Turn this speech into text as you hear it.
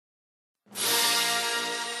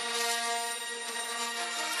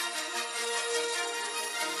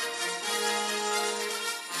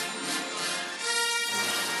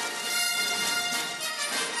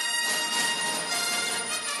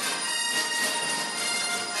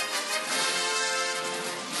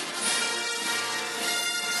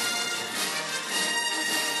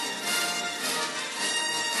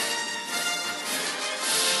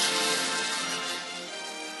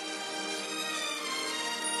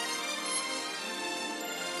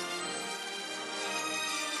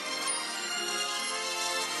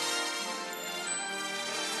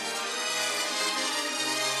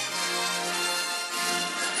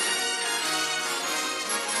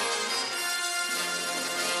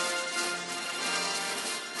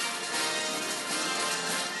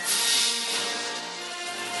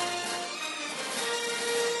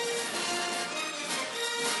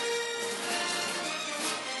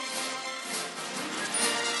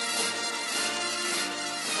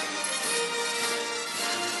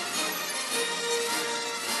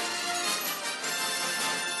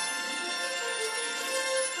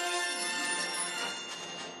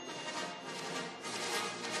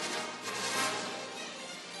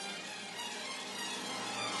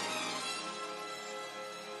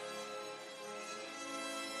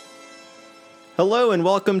Hello and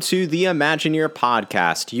welcome to the Imagineer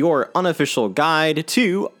Podcast, your unofficial guide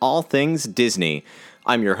to all things Disney.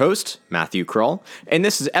 I'm your host, Matthew Kroll, and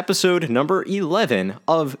this is episode number 11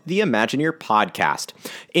 of the Imagineer Podcast.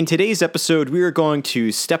 In today's episode, we are going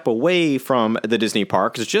to step away from the Disney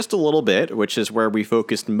parks just a little bit, which is where we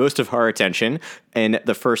focused most of our attention in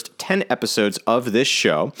the first 10 episodes of this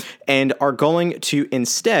show, and are going to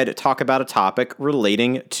instead talk about a topic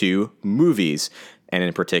relating to movies. And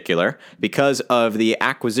in particular, because of the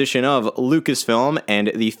acquisition of Lucasfilm and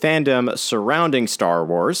the fandom surrounding Star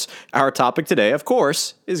Wars, our topic today, of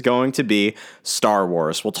course, is going to be Star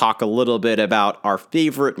Wars. We'll talk a little bit about our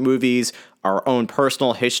favorite movies, our own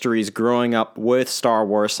personal histories growing up with Star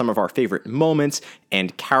Wars, some of our favorite moments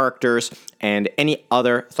and characters, and any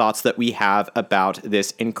other thoughts that we have about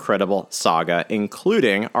this incredible saga,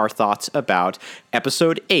 including our thoughts about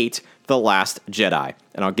Episode 8, The Last Jedi.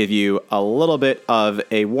 And I'll give you a little bit of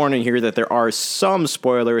a warning here that there are some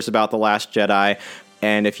spoilers about The Last Jedi.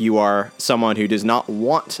 And if you are someone who does not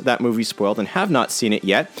want that movie spoiled and have not seen it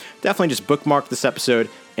yet, definitely just bookmark this episode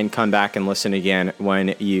and come back and listen again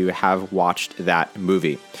when you have watched that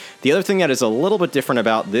movie. The other thing that is a little bit different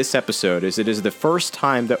about this episode is it is the first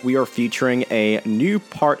time that we are featuring a new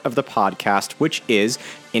part of the podcast, which is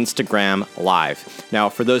Instagram Live. Now,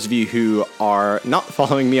 for those of you who are not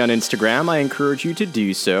following me on Instagram, I encourage you to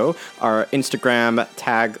do so. Our Instagram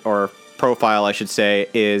tag or profile, I should say,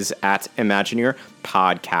 is at Imagineer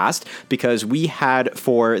Podcast, because we had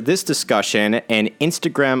for this discussion an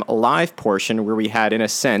Instagram Live portion where we had, in a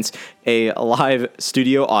sense, a live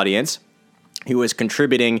studio audience who was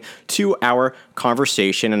contributing to our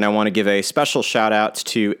conversation. And I want to give a special shout out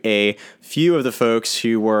to a few of the folks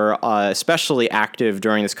who were especially active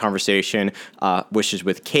during this conversation, Wishes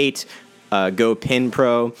with Kate, Go Pin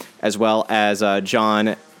Pro, as well as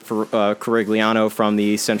John Corigliano from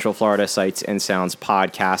the Central Florida Sights and Sounds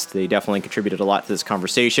podcast. They definitely contributed a lot to this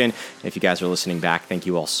conversation. And if you guys are listening back, thank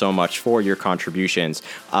you all so much for your contributions.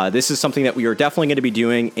 This is something that we are definitely going to be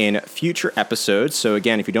doing in future episodes. So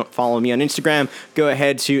again, if you don't follow me on Instagram, go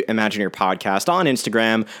ahead to Imagineer Podcast on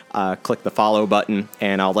Instagram, click the follow button,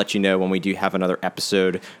 and I'll let you know when we do have another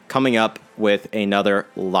episode coming up with another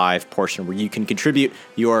live portion where you can contribute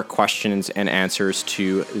your questions and answers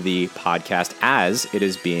to the podcast as it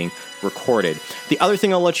is being recorded. The other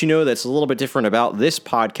thing I'll let you know that's a little bit different about this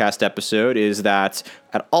podcast episode is that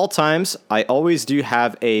at all times, I always do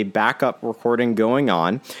have a backup recording going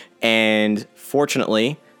on, and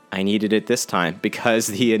fortunately, I needed it this time because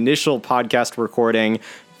the initial podcast recording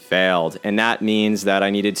failed, and that means that I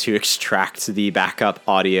needed to extract the backup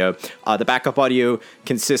audio. The backup audio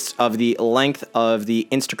consists of the length of the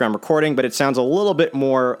Instagram recording, but it sounds a little bit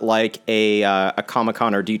more like a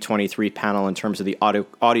Comic-Con or D23 panel in terms of the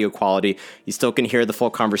audio quality. You still can hear the full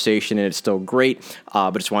conversation, and it's still great,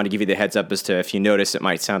 but just wanted to give you the heads up as to if you notice it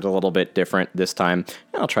might sound a little bit different this time,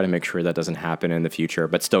 and I'll try to make sure that doesn't happen in the future,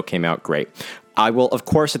 but still came out great. I will, of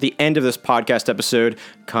course, at the end of this podcast episode,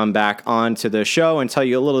 come back onto the show and tell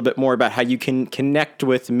you a little bit more about how you can connect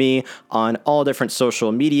with me on all different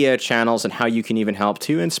social media channels and how you can even help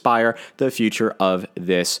to inspire the future of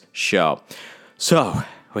this show. So,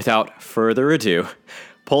 without further ado,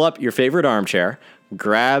 pull up your favorite armchair,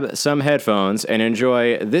 grab some headphones, and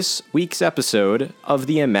enjoy this week's episode of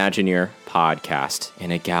the Imagineer Podcast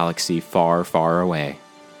in a galaxy far, far away.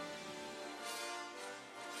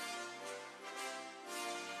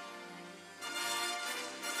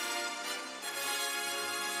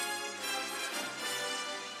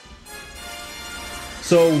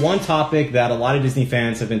 So one topic that a lot of Disney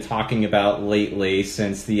fans have been talking about lately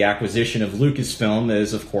since the acquisition of Lucasfilm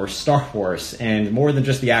is, of course, Star Wars. And more than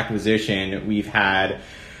just the acquisition, we've had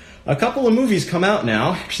a couple of movies come out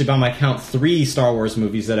now. Actually, by my count, 3 Star Wars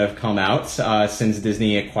movies that have come out since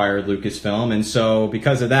Disney acquired Lucasfilm. And so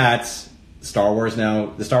because of that, the Star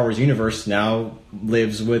Wars universe now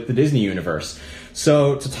lives with the Disney universe.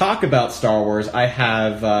 So to talk about Star Wars, I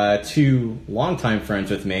have 2 longtime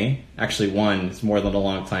friends with me. Actually, one is more than a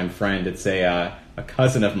longtime friend. It's a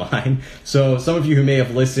cousin of mine. So some of you who may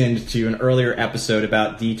have listened to an earlier episode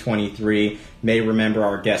about D23 may remember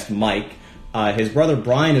our guest Mike. His brother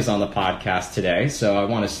Brian is on the podcast today. So I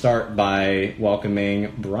want to start by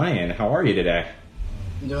welcoming Brian. How are you today?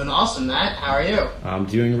 I'm doing awesome, Matt. How are you? I'm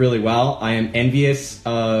doing really well. I am envious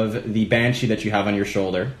of the Banshee that you have on your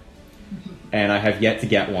shoulder. And I have yet to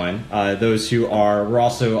get one. We're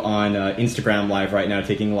also on Instagram Live right now,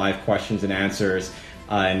 taking live questions and answers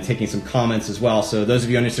and taking some comments as well. So those of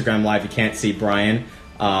you on Instagram Live, you can't see Brian,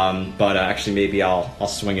 but actually maybe I'll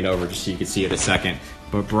swing it over just so you can see it a second.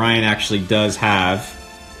 But Brian actually does have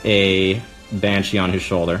a Banshee on his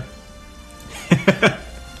shoulder.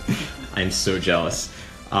 I'm so jealous.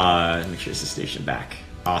 Make sure it's the station back.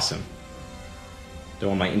 Awesome.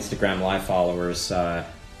 Don't want my Instagram live followers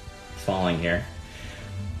falling here.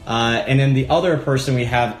 And then the other person we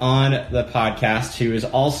have on the podcast who is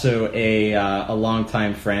also a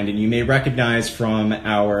longtime friend, and you may recognize from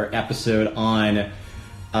our episode on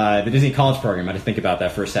the Disney College Program. I had to think about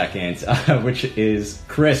that for a second, which is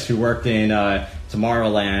Chris, who worked in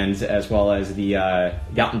Tomorrowland as well as the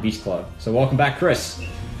Yacht and Beach Club. So welcome back, Chris.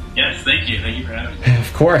 Yes, thank you. Thank you for having me.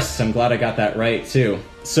 Of course. I'm glad I got that right, too.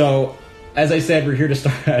 So, as I said, we're here to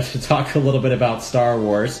start to talk a little bit about Star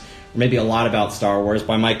Wars, or maybe a lot about Star Wars.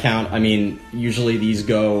 By my count, I mean, usually these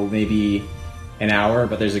go maybe an hour,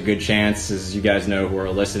 but there's a good chance, as you guys know who are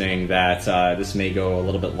listening, that this may go a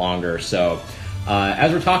little bit longer. So,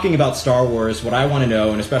 as we're talking about Star Wars, what I want to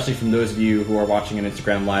know, and especially from those of you who are watching on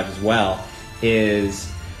Instagram Live as well,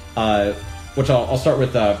 is... which I'll start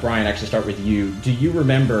with Brian, actually start with you. Do you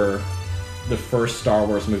remember the first Star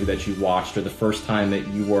Wars movie that you watched, or the first time that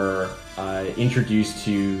you were introduced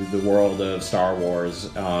to the world of Star Wars?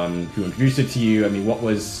 Who introduced it to you? I mean, what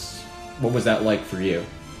was that like for you?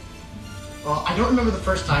 Well, I don't remember the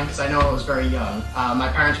first time because I know I was very young.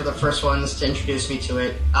 My parents were the first ones to introduce me to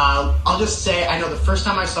it. I'll just say I know the first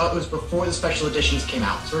time I saw it was before the special editions came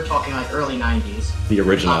out. So we're talking like early 90s. The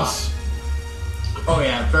originals. Oh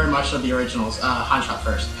yeah, very much so the originals. Han shot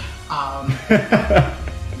first.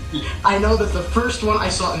 I know that the first one I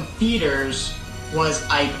saw in theaters was,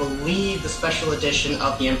 I believe, the special edition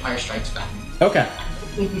of The Empire Strikes Back. Okay. I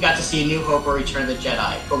think we got to see A New Hope or Return of the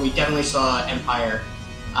Jedi, but we definitely saw Empire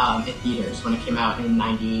in theaters when it came out in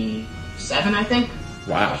 97, I think.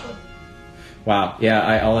 Wow. Wow. Yeah,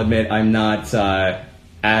 I'll admit I'm not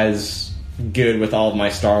as good with all of my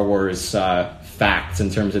Star Wars facts in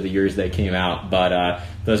terms of the years they came out, but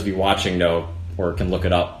those of you watching know or can look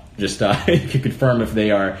it up. Just you can confirm if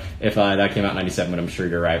that came out in 97, but I'm sure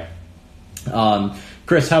you're right.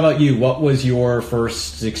 Chris, how about you? What was your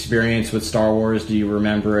first experience with Star Wars? Do you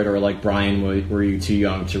remember it, or like Brian, were you too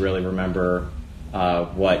young to really remember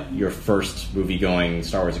what your first movie-going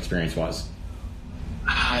Star Wars experience was?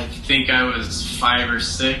 I think I was 5 or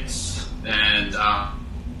 6, and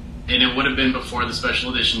it would have been before the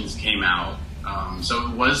special editions came out.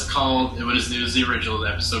 So it was the original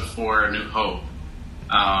Episode 4, A New Hope.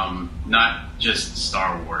 Not just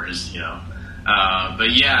Star Wars, you know.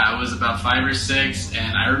 But yeah, I was about 5 or 6,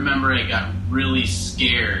 and I remember I got really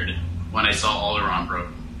scared when I saw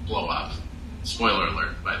Alderaan blow up. Spoiler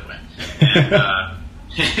alert, by the way.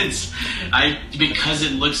 And because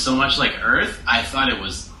it looked so much like Earth, I thought it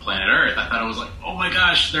was planet Earth. I thought it was like, oh my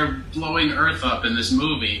gosh, they're blowing Earth up in this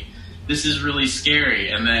movie. This is really scary.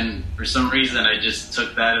 And then for some reason, I just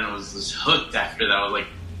took that and was just hooked after that. I was like,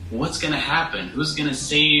 what's going to happen? Who's going to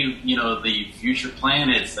save, the future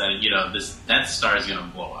planets that, this Death Star is going to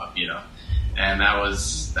blow up, And that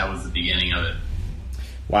was the beginning of it.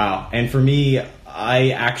 Wow. And for me, I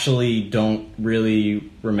actually don't really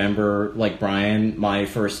remember, like Brian, my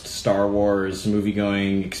first Star Wars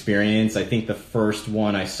movie-going experience. I think the first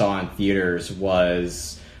one I saw in theaters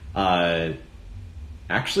was,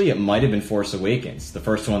 actually, it might have been Force Awakens, the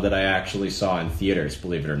first one that I actually saw in theaters,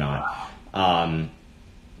 believe it or not.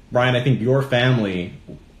 Brian, I think your family,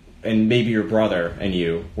 and maybe your brother and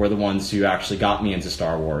you, were the ones who actually got me into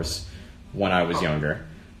Star Wars when I was younger.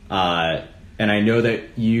 And I know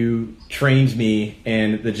that you trained me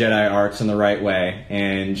in the Jedi arts in the right way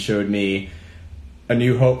and showed me A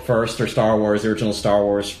New Hope first, or Star Wars, the original Star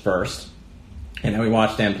Wars first. And then we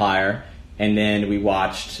watched Empire, and then we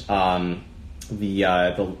watched I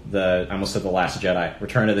almost said The Last Jedi,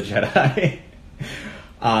 Return of the Jedi.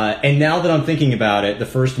 And now that I'm thinking about it, the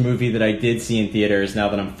first movie that I did see in theaters, now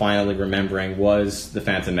that I'm finally remembering, was The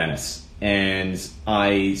Phantom Menace. And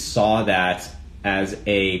I saw that as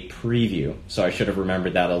a preview, so I should have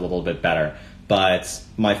remembered that a little bit better. But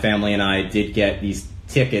my family and I did get these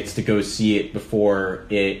tickets to go see it before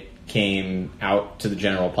it came out to the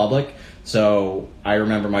general public. So I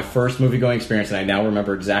remember my first movie-going experience, and I now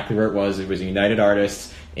remember exactly where it was. It was United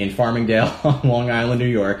Artists in Farmingdale, Long Island, New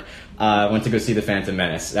York. Went to go see The Phantom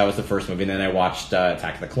Menace. That was the first movie. And then I watched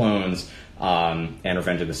Attack of the Clones and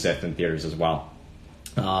Revenge of the Sith in theaters as well.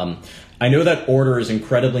 I know that order is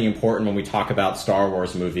incredibly important when we talk about Star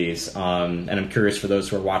Wars movies. And I'm curious for those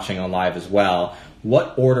who are watching on live as well.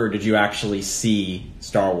 What order did you actually see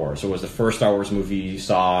Star Wars? Or was the first Star Wars movie you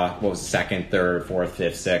saw, what was the second, third, fourth,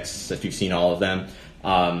 fifth, sixth, if you've seen all of them?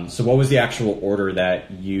 So what was the actual order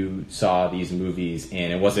that you saw these movies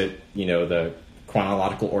in? And was it, the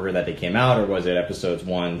chronological order that they came out, or was it episodes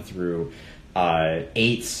 1 through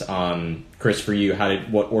 8? Chris, for you,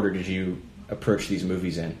 what order did you approach these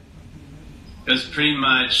movies in? It was pretty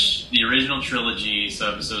much the original trilogy,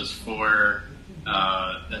 so episodes 4,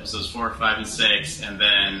 5, and 6, and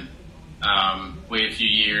then wait a few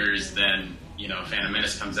years, then Phantom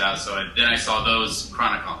Menace comes out. So then I saw those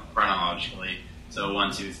chronologically. So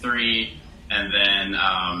 1, 2, 3, and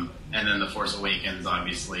then The Force Awakens,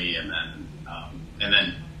 obviously, and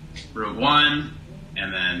then Rogue One,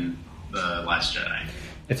 and then The Last Jedi.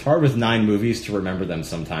 It's hard with 9 movies to remember them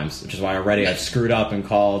sometimes, which is why already I've screwed up and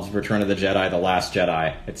called Return of the Jedi The Last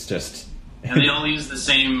Jedi. It's just... And they all use the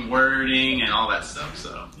same wording and all that stuff,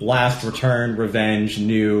 so... Last, Return, Revenge,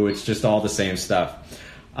 New, it's just all the same stuff.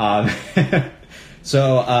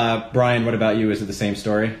 So, Brian, what about you? Is it the same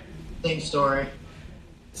story? Same story.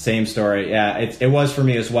 Same story, yeah. It was for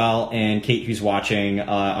me as well, and Kate, who's watching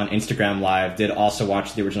on Instagram Live, did also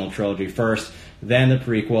watch the original trilogy first, then the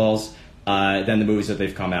prequels, then the movies that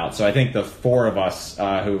they've come out. So I think the 4 of us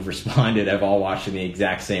who've responded have all watched in the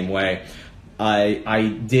exact same way.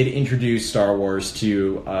 I did introduce Star Wars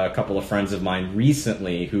to a couple of friends of mine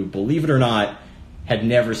recently who, believe it or not, had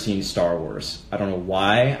never seen Star Wars. I don't know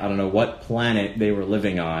why. I don't know what planet they were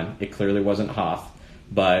living on. It clearly wasn't Hoth.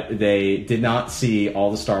 But they did not see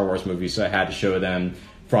all the Star Wars movies, so I had to show them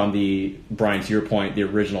from Brian, to your point, the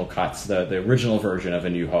original cuts, the original version of A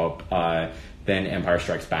New Hope, then Empire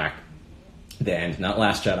Strikes Back, then, not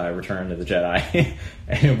Last Jedi, Return of the Jedi,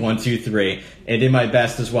 and 1, 2, 3. And did my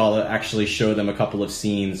best as well to actually show them a couple of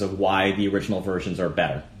scenes of why the original versions are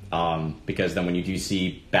better. Because then when you do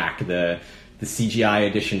see back the CGI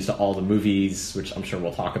additions to all the movies, which I'm sure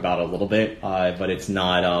we'll talk about a little bit, but it's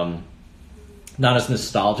not as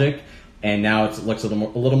nostalgic, and now it looks a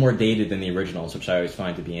little more dated than the originals, which I always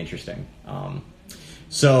find to be interesting.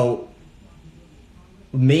 So,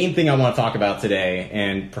 main thing I want to talk about today,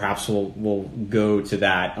 and perhaps we'll go to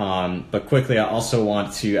that, but quickly I also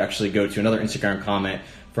want to actually go to another Instagram comment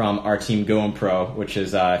from our team Go and Pro, which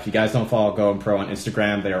is, if you guys don't follow Go and Pro on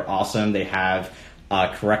Instagram, they are awesome. They have,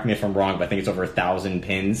 correct me if I'm wrong, but I think it's over 1,000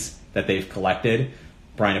 pins that they've collected.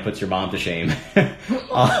 Brian, it puts your mom to shame.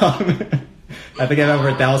 I think I have over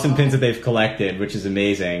 1,000 pins that they've collected, which is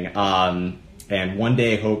amazing. And one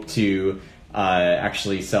day hope to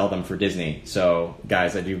actually sell them for Disney. So,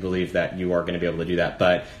 guys, I do believe that you are going to be able to do that.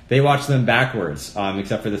 But they watch them backwards,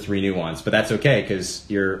 except for the 3 new ones. But that's okay, because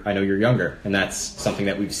I know you're younger, and that's something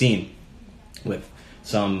that we've seen with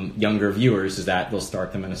some younger viewers, is that they'll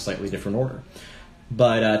start them in a slightly different order.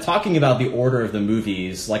 But talking about the order of the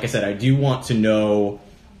movies, like I said, I do want to know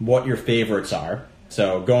what your favorites are.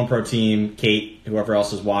 So, Go and Pro team, Kate, whoever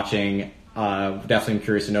else is watching, definitely am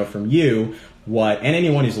curious to know from you and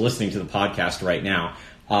anyone who's listening to the podcast right now,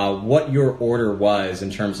 what your order was in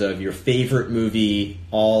terms of your favorite movie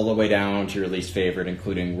all the way down to your least favorite,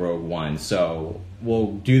 including Rogue One. So,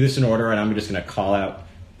 we'll do this in order, and I'm just going to call out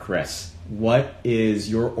Chris. What is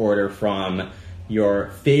your order from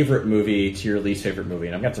your favorite movie to your least favorite movie?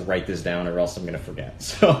 And I'm going to have to write this down or else I'm going to forget.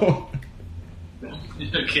 So...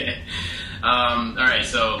 Okay. All right,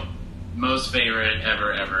 so most favorite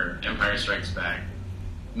ever, Empire Strikes Back.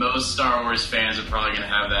 Most Star Wars fans are probably going to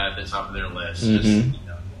have that at the top of their list. Mm-hmm.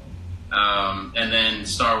 And then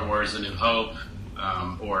Star Wars: A New Hope,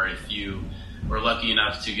 or if you were lucky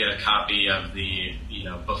enough to get a copy of the,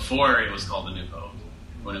 before it was called A New Hope,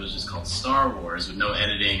 when it was just called Star Wars with no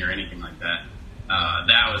editing or anything like that.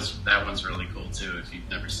 That one's really cool too, if you've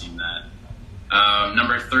never seen that.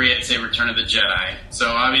 Number 3, I'd say Return of the Jedi. So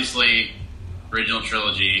obviously, original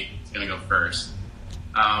trilogy is going to go first.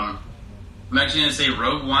 I'm actually going to say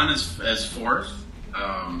Rogue One as 4th.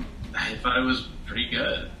 I thought it was pretty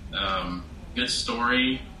good. Good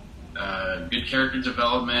story, good character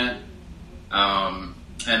development. And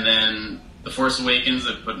then The Force Awakens,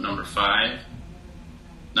 I put number 5.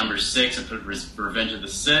 Number 6, I put Revenge of the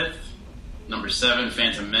Sith. Number 7,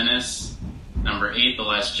 Phantom Menace. Number 8, The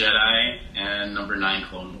Last Jedi, and number 9,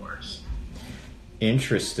 Clone Wars.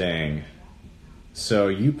 Interesting. So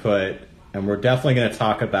you put, and we're definitely going to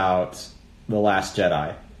talk about The Last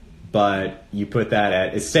Jedi, but you put that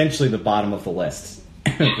at essentially the bottom of the list,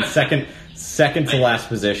 the second to last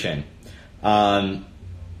position. All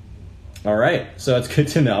right, so it's good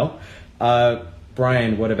to know.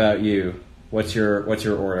 Brian, what about you? What's your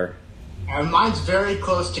order? Mine's very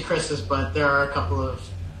close to Chris's, but there are a couple of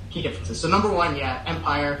key differences. So number 1,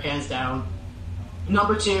 Empire, hands down.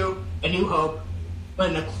 Number 2, A New Hope. But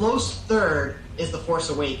in a close third is The Force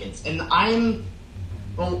Awakens. And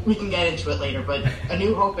we can get into it later, but A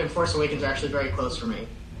New Hope and Force Awakens are actually very close for me.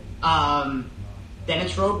 Then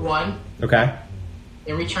it's Rogue One. Okay.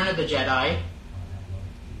 Then Return of the Jedi.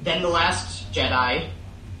 Then The Last Jedi.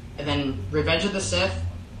 And then Revenge of the Sith.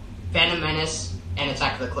 Phantom Menace, and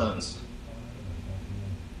Attack of the Clones.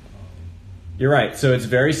 You're right. So it's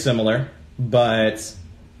very similar, but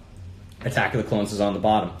Attack of the Clones is on the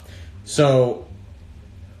bottom. So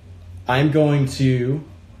I'm going to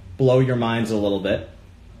blow your minds a little bit,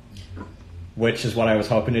 which is what I was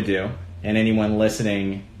hoping to do. And anyone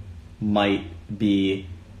listening might be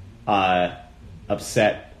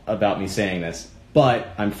upset about me saying this. But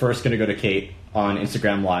I'm first going to go to Kate on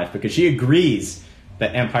Instagram Live because she agrees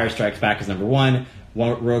that Empire Strikes Back is number 1,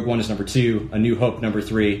 Rogue One is number 2, A New Hope number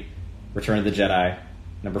 3, Return of the Jedi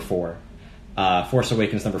number 4, Force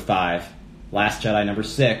Awakens number 5, Last Jedi number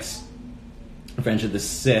 6, Revenge of the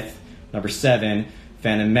Sith number 7,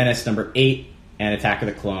 Phantom Menace number 8, and Attack of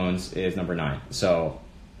the Clones is number 9. So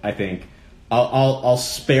I think I'll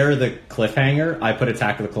spare the cliffhanger. I put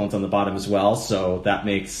Attack of the Clones on the bottom as well, so that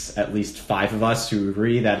makes at least 5 of us who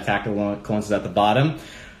agree that Attack of the Clones is at the bottom.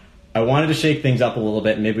 I wanted to shake things up a little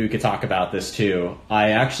bit, and maybe we could talk about this too.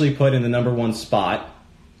 I actually put in the number 1 spot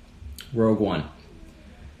Rogue One.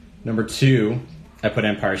 Number 2, I put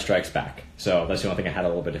Empire Strikes Back. So that's the only thing I had a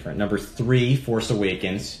little bit different. Number 3, Force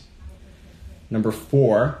Awakens. Number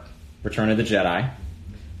 4, Return of the Jedi.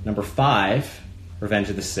 Number 5, Revenge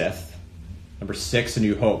of the Sith. Number 6, A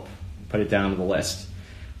New Hope. Put it down on the list.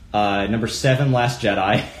 Number 7, Last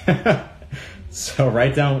Jedi. So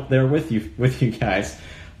right down there with you guys.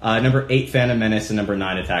 Number 8, Phantom Menace, and number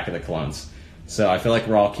 9, Attack of the Clones. So I feel like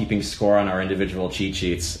we're all keeping score on our individual cheat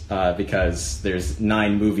sheets because there's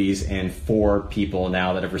 9 movies and 4 people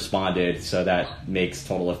now that have responded. So that makes a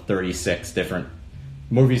total of 36 different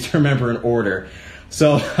movies to remember in order.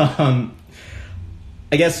 So I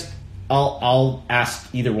guess I'll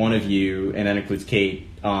ask either one of you, and that includes Kate.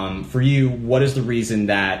 For you, what is the reason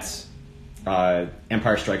that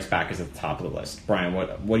Empire Strikes Back is at the top of the list? Brian,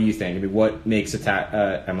 what do you think? I mean, what makes Attack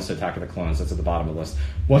of the Clones, that's at the bottom of the list.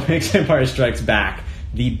 What makes Empire Strikes Back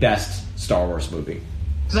the best Star Wars movie?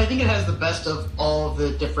 Because I think it has the best of all of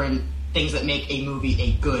the different things that make a movie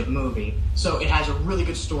a good movie. So it has a really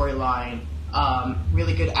good storyline,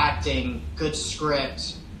 really good acting, good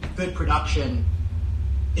script, good production.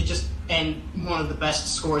 And one of the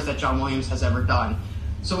best scores that John Williams has ever done.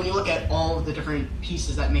 So when you look at all of the different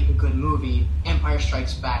pieces that make a good movie, Empire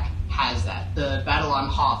Strikes Back has that. The Battle on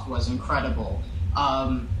Hoth was incredible.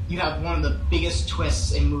 You have one of the biggest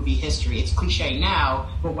twists in movie history. It's cliche now,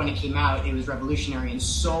 but when it came out, it was revolutionary, and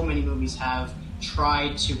so many movies have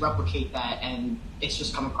tried to replicate that, and it's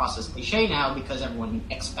just come across as cliche now because everyone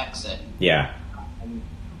expects it. Yeah.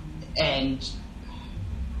 And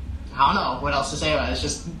I don't know what else to say about it. It's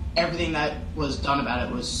just everything that was done about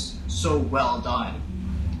it was so well done.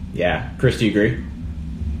 Yeah. Chris, do you agree?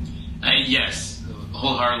 Yes,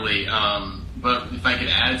 wholeheartedly. But if I could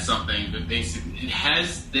add something, but basically, it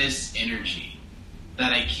has this energy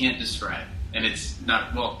that I can't describe. And it's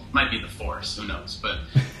not, well, it might be the Force, who knows. But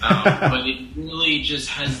but it really just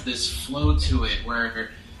has this flow to it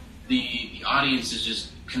where the audience is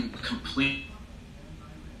just complete.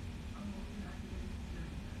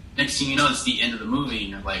 Next thing you know, it's the end of the movie, and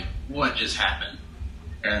you're like, what just happened?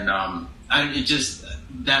 And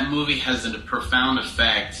that movie has a profound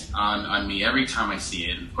effect on me every time I see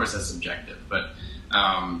it. And of course, that's subjective, but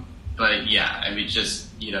yeah, I mean, just,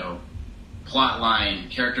 plot line,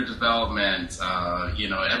 character development,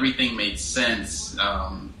 everything made sense,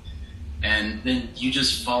 and then you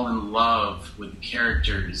just fall in love with the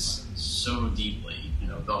characters so deeply.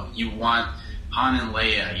 You want Han and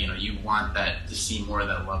Leia, you want that to see more of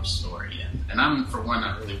that love story, and I'm, for one,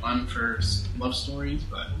 not really one for love stories,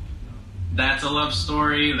 but that's a love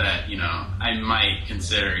story that, I might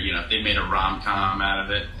consider, if they made a rom-com out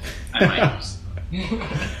of it, I might.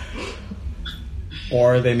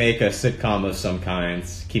 Or they make a sitcom of some kind,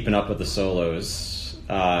 Keeping Up with the Solos.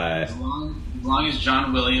 As long as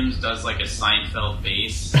John Williams does like a Seinfeld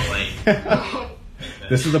bass, like...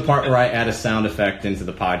 This is the part where I add a sound effect into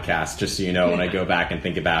the podcast, just so you know when I go back and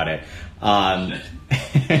think about it.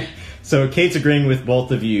 So Kate's agreeing with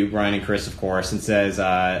both of you, Brian and Chris, of course, and says,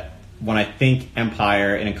 when I think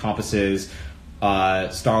Empire, it encompasses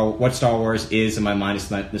what Star Wars is in my mind is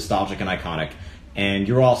nostalgic and iconic. And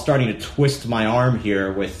you're all starting to twist my arm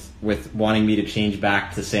here with wanting me to change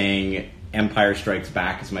back to saying Empire Strikes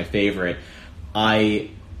Back is my favorite. For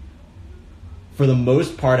the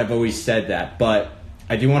most part, I've always said that, but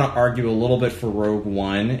I do want to argue a little bit for Rogue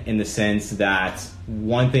One in the sense that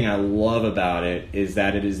one thing I love about it is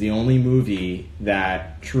that it is the only movie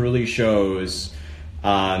that truly shows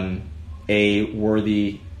a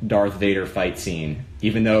worthy Darth Vader fight scene.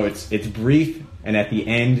 Even though it's brief, and at the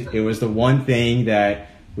end, it was the one thing that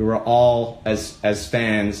we were all, as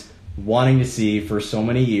fans, wanting to see for so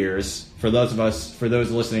many years. For those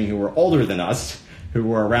listening who were older than us, who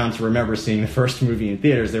were around to remember seeing the first movie in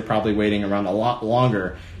theaters, they're probably waiting around a lot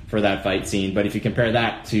longer for that fight scene. But if you compare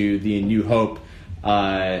that to the New Hope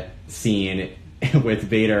scene with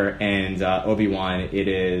Vader and Obi-Wan, it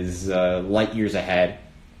is light years ahead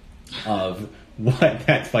of what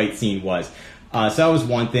that fight scene was. So that was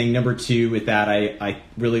one thing. Number two, with that, I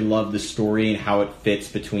really love the story and how it fits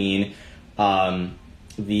between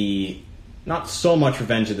the not so much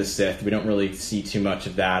Revenge of the Sith. We don't really see too much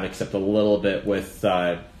of that, except a little bit with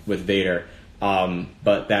Vader.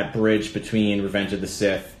 But that bridge between Revenge of the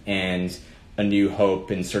Sith and A New Hope,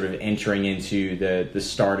 and sort of entering into the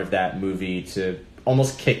start of that movie to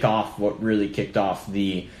almost kick off what really kicked off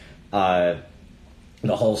the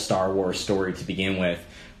whole Star Wars story to begin with.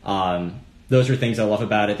 Those are things I love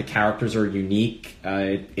about it. The characters are unique.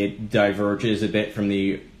 It diverges a bit from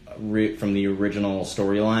the original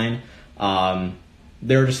storyline.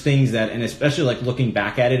 There are just things that, and especially like looking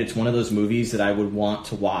back at it, it's one of those movies that I would want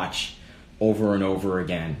to watch over and over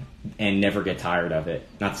again and never get tired of it.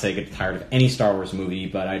 Not to say I get tired of any Star Wars movie,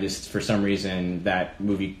 but I just, for some reason, that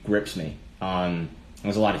movie grips me.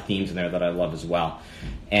 There's a lot of themes in there that I love as well.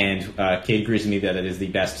 And Kate agrees with me that it is the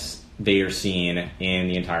best Vader scene in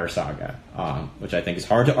the entire saga, which I think is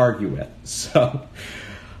hard to argue with. So,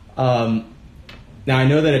 now I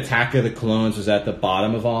know that Attack of the Clones was at the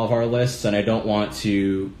bottom of all of our lists, and I don't want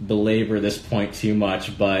to belabor this point too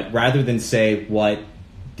much, but rather than say what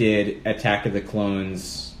did Attack of the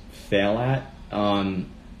Clones fail at,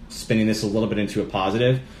 spinning this a little bit into a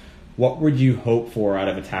positive, what would you hope for out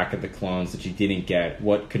of Attack of the Clones that you didn't get?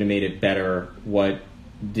 What could have made it better? Where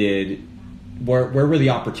were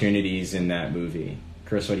the opportunities in that movie?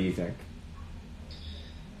 Chris, what do you think?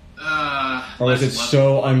 Or was it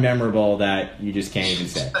so unmemorable that you just can't even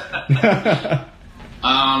say?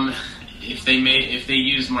 If they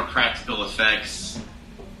used more practical effects,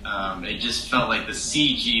 it just felt like the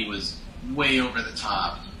CG was way over the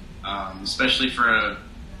top, especially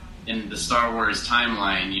in the Star Wars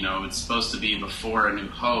timeline. You know, it's supposed to be before A New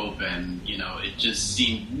Hope, and you know, it just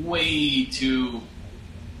seemed way too,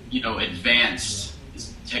 advanced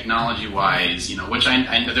technology-wise. You know, which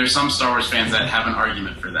I know there's some Star Wars fans that have an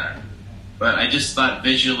argument for that. But I just thought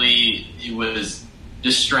visually it was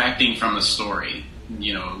distracting from the story.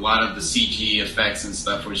 You know, a lot of the CG effects and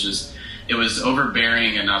stuff was just, it was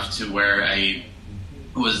overbearing enough to where I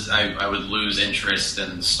would lose interest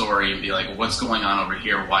in the story and be like, well, what's going on over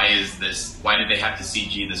here? Why did they have to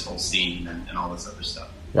CG this whole scene and all this other stuff?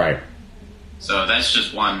 Right. So that's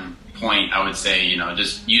just one point I would say,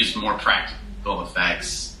 just use more practical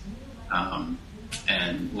effects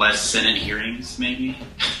and less Senate hearings maybe.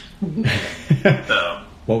 So.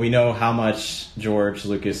 Well, we know how much George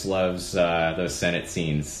Lucas loves those Senate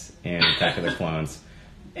scenes in Attack of the Clones,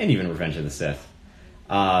 and even Revenge of the Sith.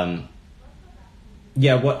 I'm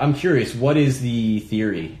curious. What is the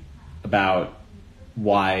theory about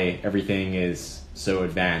why everything is so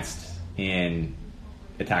advanced in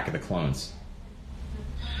Attack of the Clones?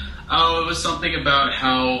 Oh, it was something about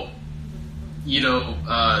how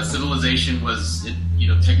civilization was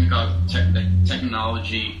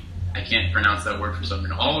technology. I can't pronounce that word for some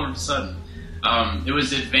reason. All of a sudden, it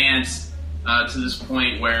was advanced to this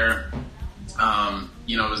point where,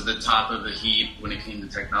 it was the top of the heap when it came to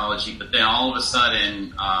technology. But then all of a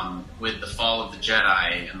sudden, with the fall of the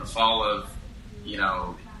Jedi and the fall of,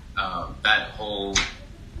 that whole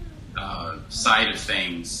side of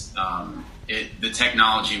things, the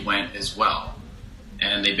technology went as well.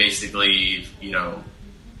 And they basically,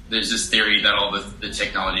 there's this theory that all the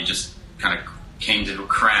technology just kind of came to a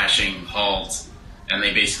crashing halt, and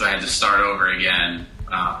they basically had to start over again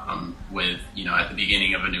with, at the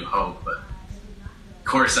beginning of A New Hope. But of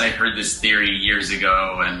course, I heard this theory years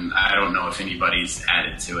ago, and I don't know if anybody's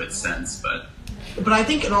added to it since. But I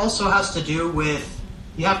think it also has to do with,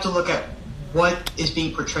 you have to look at what is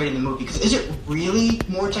being portrayed in the movie. Because is it really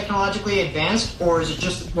more technologically advanced, or is it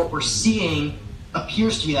just what we're seeing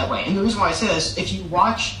appears to be that way? And the reason why I say this, if you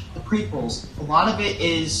watch the prequels, a lot of it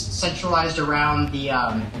is centralized around the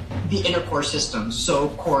inner core systems. So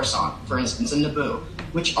Coruscant, for instance, and Naboo,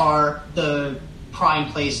 which are the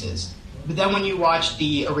prime places. But then when you watch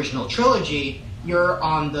the original trilogy, you're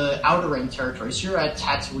on the Outer Rim territory. So you're at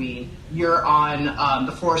Tatooine. You're on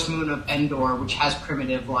the forest moon of Endor, which has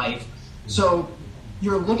primitive life. So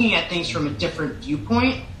you're looking at things from a different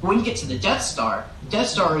viewpoint. When you get to the Death Star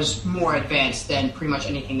is more advanced than pretty much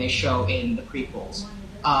anything they show in the prequels.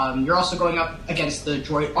 You're also going up against the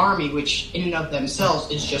droid army, which in and of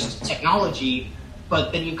themselves is just technology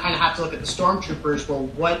But then you kind of have to look at the stormtroopers. Well,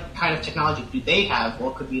 what kind of technology do they have?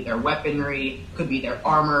 Well, it could be their weaponry, could be their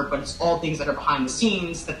armor, but it's all things that are behind the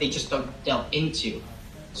scenes that they just don't delve into.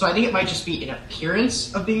 So I think it might just be an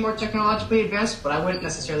appearance of being more technologically advanced, but I wouldn't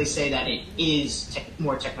necessarily say that it is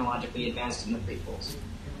more technologically advanced in the prequels.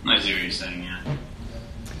 I see what you're saying,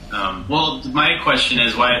 yeah. Well, my question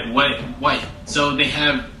is, why? So they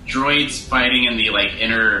have droids fighting in the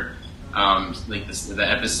inner, the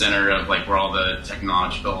epicenter of where all the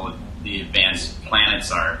technological, the advanced planets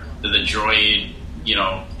are. Do the droid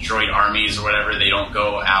armies or whatever, they don't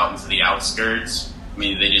go out into the outskirts? I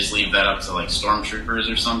mean, they just leave that up to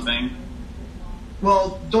stormtroopers or something?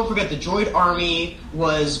 Well, don't forget the droid army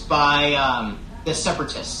was by the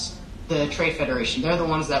Separatists, the Trade Federation. They're the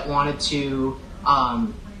ones that wanted to,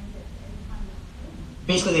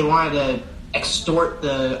 basically they wanted to extort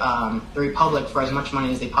the Republic for as much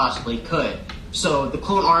money as they possibly could. So the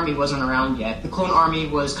clone army wasn't around yet. The clone army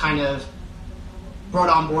was kind of brought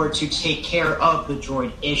on board to take care of the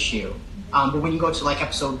droid issue. But when you go to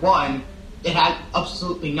episode 1, it had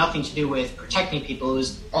absolutely nothing to do with protecting people. It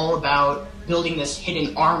was all about building this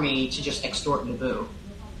hidden army to just extort Naboo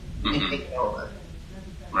and take it over.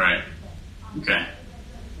 Right. Okay.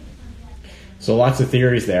 So lots of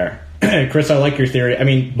theories there. Chris, I like your theory. I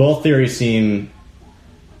mean, both theories seem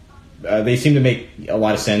to make a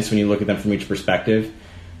lot of sense when you look at them from each perspective.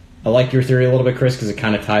 I like your theory a little bit, Chris, because it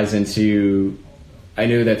kind of ties into... I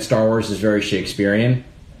knew that Star Wars is very Shakespearean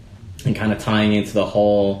and kind of tying into the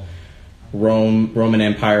whole Roman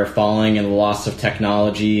Empire falling and the loss of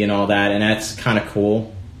technology and all that, and that's kind of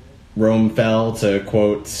cool. Rome fell, to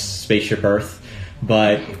quote Spaceship Earth,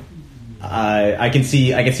 but I can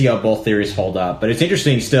see how both theories hold up. But it's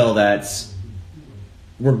interesting still that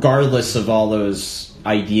regardless of all those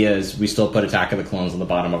ideas, we still put Attack of the Clones on the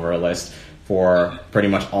bottom of our list for pretty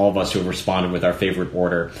much all of us who have responded with our favorite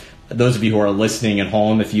order. Those of you who are listening at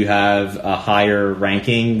home, if you have a higher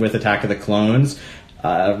ranking with Attack of the Clones,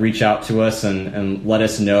 reach out to us and let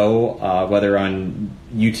us know, whether on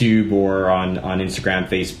YouTube or on Instagram,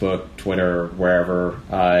 Facebook, Twitter, wherever.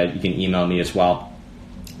 You can email me as well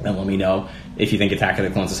and let me know if you think Attack of the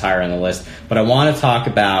Clones is higher on the list. But I want to talk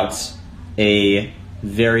about a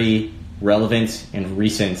very relevant and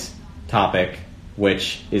recent topic,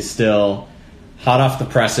 which is still hot off the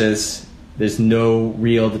presses. There's no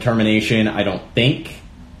real determination, I don't think,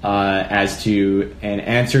 as to an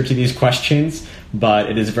answer to these questions, but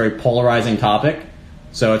it is a very polarizing topic,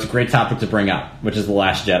 so it's a great topic to bring up, which is The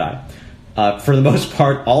Last Jedi. For the most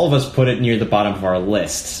part, all of us put it near the bottom of our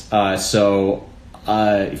lists. So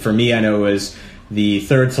for me, I know it was the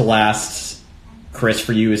third to last. Chris,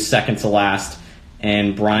 for you, is second to last.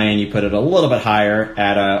 And Brian, you put it a little bit higher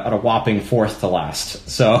at a whopping fourth to last.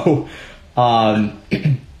 So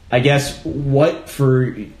I guess what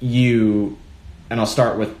for you, and I'll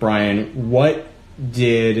start with Brian, what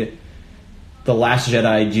did The Last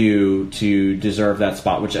Jedi do to deserve that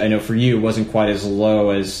spot? Which I know for you wasn't quite as low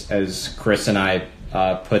as Chris and I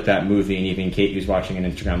put that movie, and even Kate, who's watching on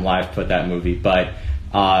Instagram Live, put that movie. But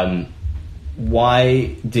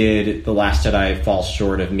why did The Last Jedi fall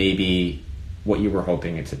short of maybe what you were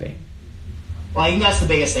hoping it to be? Well, I think that's the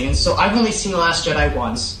biggest thing. And so I've only seen The Last Jedi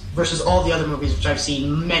once versus all the other movies, which I've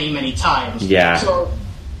seen many, many times. Yeah. So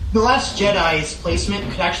The Last Jedi's placement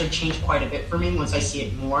could actually change quite a bit for me once I see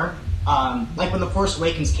it more. Like when The Force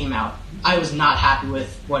Awakens came out, I was not happy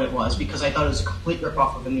with what it was because I thought it was a complete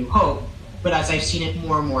ripoff of A New Hope. But as I've seen it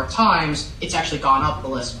more and more times, it's actually gone up the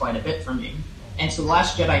list quite a bit for me. And so The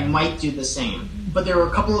Last Jedi might do the same. But there were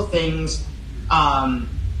a couple of things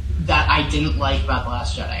that I didn't like about The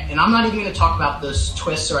Last Jedi. And I'm not even going to talk about those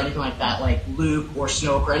twists or anything like that, like Luke or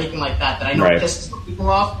Snoke or anything like that I know pisses some people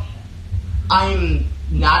off. I'm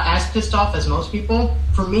not as pissed off as most people.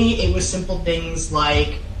 For me, it was simple things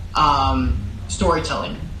like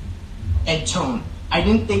storytelling and tone. I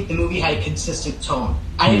didn't think the movie had a consistent tone.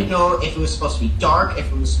 I didn't know if it was supposed to be dark, if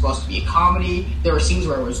it was supposed to be a comedy. There were scenes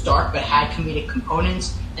where it was dark but had comedic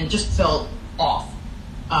components, and it just felt off.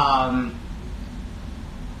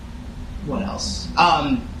 What else?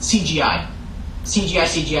 CGI.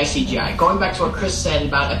 CGI. Going back to what Chris said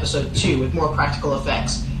about Episode 2 with more practical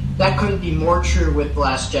effects, that couldn't be more true with The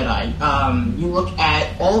Last Jedi. You look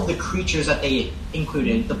at all of the creatures that they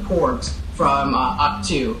included, the porgs from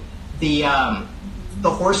Ahch-To, the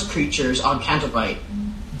horse creatures on Canto Bight.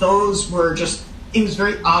 Those were just... It was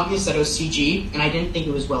very obvious that it was CG, and I didn't think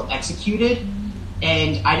it was well executed.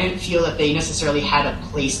 And I didn't feel that they necessarily had a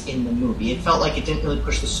place in the movie. It felt like it didn't really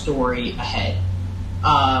push the story ahead.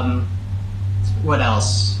 What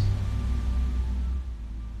else?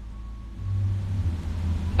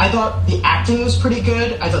 I thought the acting was pretty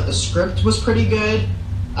good. I thought the script was pretty good.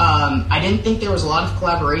 I didn't think there was a lot of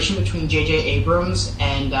collaboration between J.J. Abrams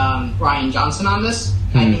and Rian Johnson on this.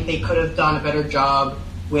 I think they could have done a better job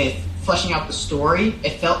with fleshing out the story.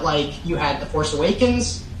 It felt like you had The Force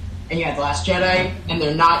Awakens and you had The Last Jedi, and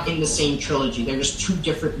they're not in the same trilogy. They're just two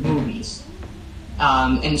different movies.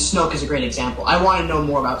 And Snoke is a great example. I want to know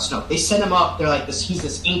more about Snoke. They set him up. They're like, he's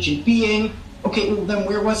this ancient being. Okay, well, then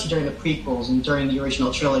where was he during the prequels and during the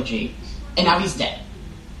original trilogy? And now he's dead.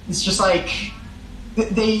 It's just like,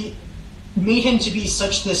 they made him to be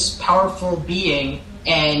such this powerful being,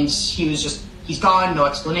 and he's gone, no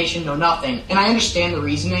explanation, no nothing. And I understand the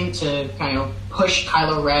reasoning to kind of push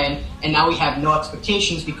Kylo Ren, and now we have no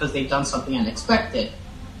expectations because they've done something unexpected.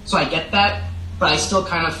 So I get that, but I still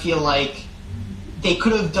kind of feel like they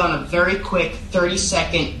could have done a very quick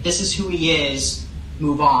 30-second, this is who he is,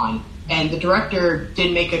 move on. And the director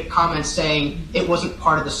did make a comment saying it wasn't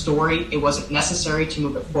part of the story, it wasn't necessary to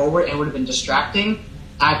move it forward, and it would have been distracting.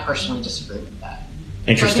 I personally disagree with that.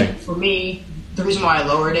 Interesting. So I think for me, the reason why I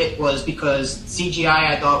lowered it was because CGI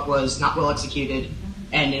I thought was not well executed,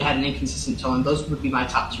 and it had an inconsistent tone. Those would be my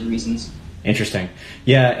top two reasons. Interesting.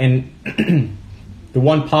 Yeah, and the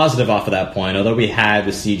one positive off of that point, although we had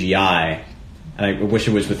the CGI, and I wish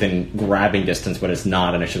it was within grabbing distance, but it's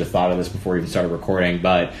not, and I should have thought of this before we even started recording,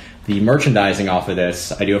 but the merchandising off of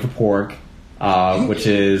this, I do have a porg, which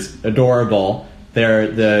is adorable. They're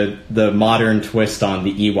the modern twist on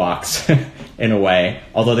the Ewoks in a way,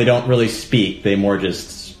 although they don't really speak, they more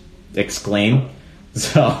just exclaim.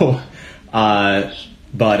 So,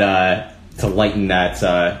 but to lighten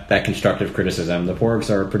that constructive criticism, the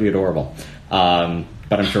porgs are pretty adorable.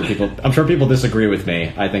 But I'm sure people disagree with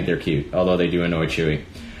me. I think they're cute, although they do annoy Chewie.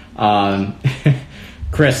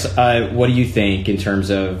 Chris, what do you think in terms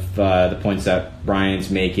of the points that Brian's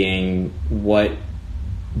making? What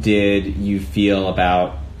did you feel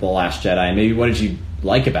about The Last Jedi? Maybe what did you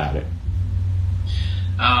like about it?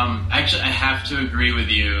 Actually, I have to agree with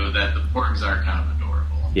you that the porgs are kind of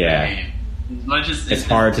adorable. Yeah. I mean, as much as it's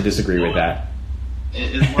hard to disagree with that.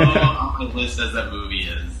 As low on my list as that movie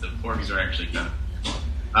is, the porgs are actually kind of...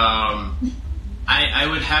 I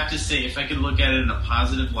would have to say, if I could look at it in a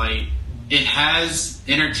positive light, it has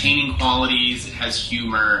entertaining qualities, it has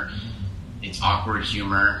humor, it's awkward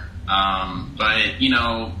humor, but, you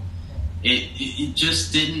know, it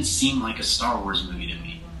just didn't seem like a Star Wars movie to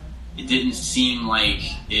me. It didn't seem like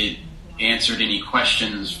it answered any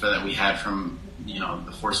questions that we had from, you know,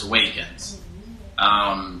 The Force Awakens.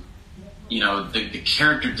 You know, the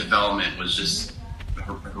character development was just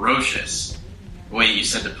ferocious. The way you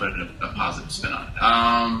said to put a positive spin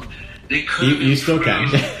on it. They could you still can.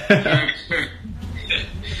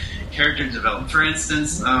 Character development. For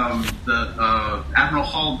instance, the Admiral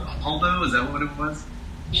Holdo, is that what it was?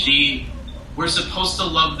 We're supposed to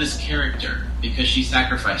love this character because she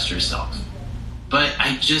sacrificed herself. But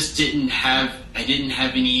I just didn't have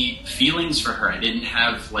any feelings for her.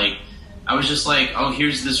 I was just like, oh,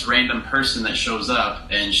 here's this random person that shows up,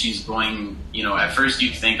 and she's going, you know, at first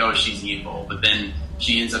you'd think, oh, she's evil, but then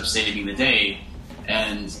she ends up saving the day,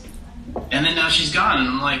 and then now she's gone, and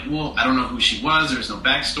I'm like, well, I don't know who she was, there was no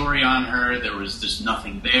backstory on her, there was just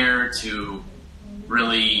nothing there to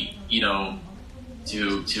really, you know,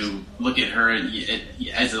 to look at her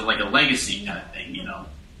as like a legacy kind of thing, you know.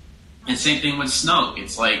 And same thing with Snoke.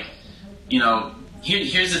 It's like, you know,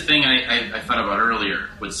 here's the thing I thought about earlier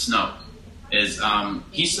with Snoke. Is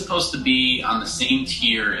he's supposed to be on the same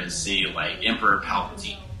tier as, say, like Emperor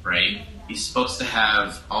Palpatine, right? He's supposed to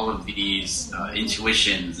have all of these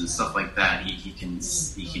intuitions and stuff like that. He can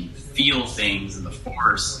feel things in the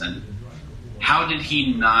Force. And how did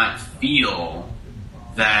he not feel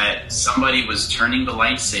that somebody was turning the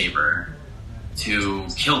lightsaber to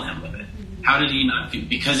kill him with it? How did he not feel?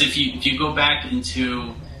 Because if you go back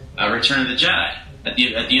into Return of the Jedi. At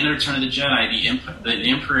the end of Return of the Jedi, the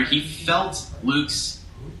Emperor, he felt Luke's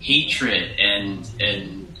hatred and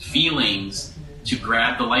feelings to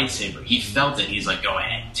grab the lightsaber. He felt it. He's like, go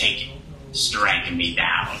ahead, take it. Strike me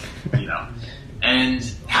down, you know. And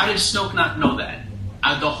how did Snoke not know that?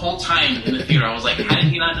 The whole time in the theater, I was like, how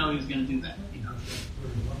did he not know he was going to do that? You know.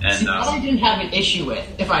 And see, what I didn't have an issue with,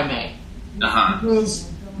 if I may,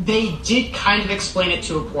 because they did kind of explain it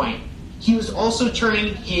to a point. He was also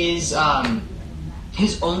turning his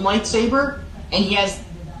own lightsaber, and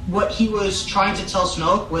what he was trying to tell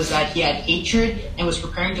Snoke was that he had hatred and was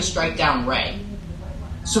preparing to strike down Rey.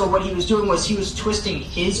 So what he was doing was he was twisting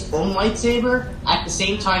his own lightsaber at the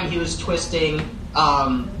same time he was twisting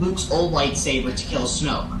Luke's old lightsaber to kill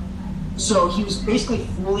Snoke. So he was basically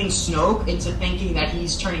fooling Snoke into thinking that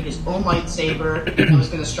he's turning his own lightsaber and was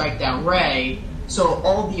going to strike down Rey. So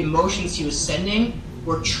all the emotions he was sending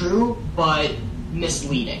were true, but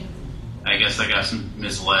misleading. I guess I got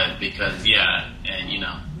misled because,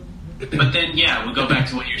 But then, we go back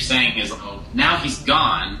to what you're saying is, now he's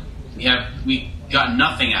gone. We got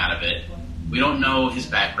nothing out of it. We don't know his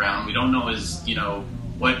background. We don't know his,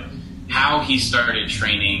 how he started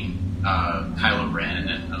training Kylo Ren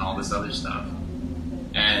and all this other stuff.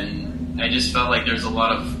 And I just felt like there's a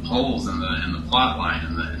lot of holes in the plot line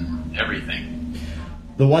and everything.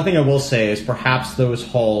 The one thing I will say is perhaps those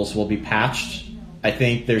holes will be patched. I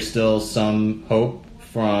think there's still some hope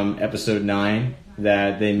from Episode 9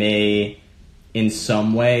 that they may, in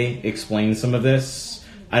some way, explain some of this.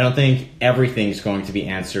 I don't think everything's going to be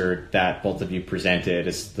answered that both of you presented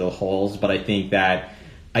as still holes, but I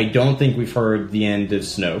don't think we've heard the end of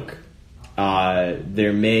Snoke.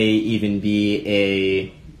 There may even be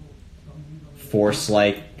a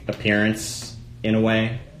Force-like appearance in a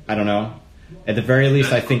way. I don't know. At the very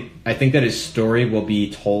least, I think that his story will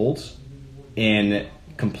be told in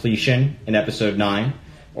completion in Episode 9,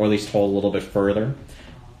 or at least told a little bit further.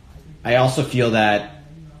 I also feel that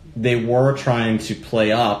they were trying to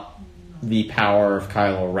play up the power of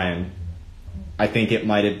Kylo Ren. I think it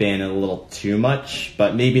might have been a little too much,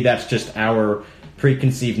 but maybe that's just our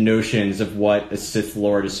preconceived notions of what a Sith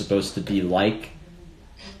Lord is supposed to be like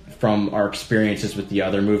from our experiences with the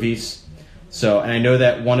other movies. So, and I know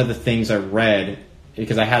that one of the things I read,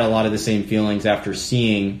 because I had a lot of the same feelings after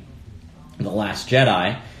seeing The Last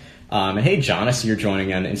Jedi, and hey, John, I see you're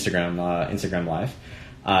joining on Instagram Live.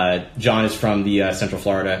 John is from the Central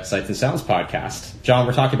Florida Sights and Sounds podcast. John,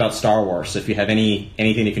 we're talking about Star Wars, so if you have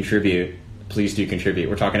anything to contribute, please do contribute.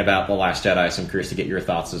 We're talking about The Last Jedi, so I'm curious to get your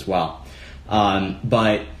thoughts as well.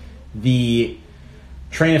 But the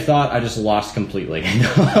train of thought I just lost completely.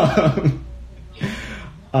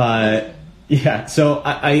 So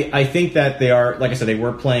I think that they are, like I said, they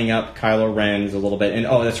were playing up Kylo Ren's a little bit. And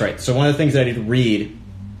that's right. So one of the things that I did read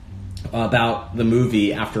about the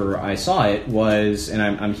movie after I saw it was, and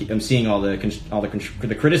I'm seeing all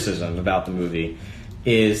the criticism about the movie,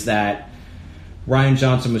 is that Rian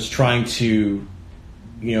Johnson was trying to,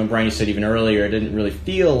 Brian, you said even earlier, it didn't really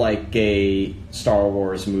feel like a Star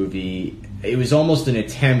Wars movie. It was almost an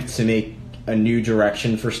attempt to make a new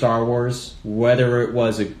direction for Star Wars. Whether it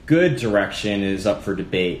was a good direction is up for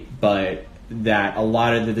debate, but that a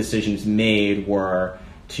lot of the decisions made were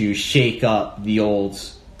to shake up the old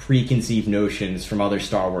preconceived notions from other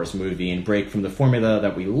Star Wars movie and break from the formula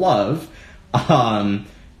that we love, I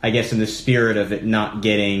guess in the spirit of it not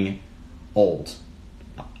getting old.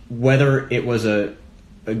 Whether it was a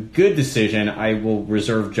good decision, I will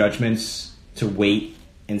reserve judgments to wait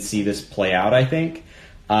and see this play out, I think.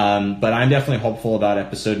 But I'm definitely hopeful about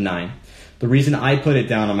Episode 9. The reason I put it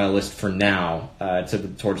down on my list for now,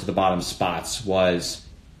 towards the bottom spots, was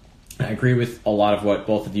I agree with a lot of what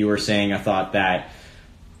both of you are saying. I thought that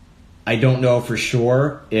I don't know for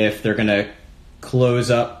sure if they're going to close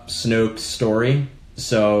up Snoke's story.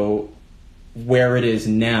 So where it is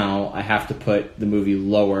now, I have to put the movie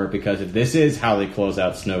lower, because if this is how they close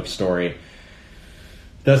out Snoke's story, it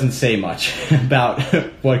doesn't say much about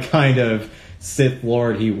what kind of Sith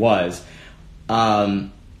Lord he was.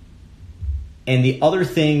 And the other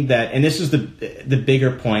thing that, and this is the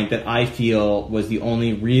bigger point that I feel was the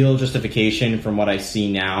only real justification from what I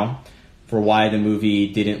see now for why the movie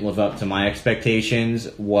didn't live up to my expectations,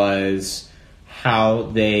 was how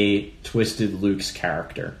they twisted Luke's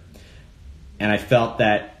character. And I felt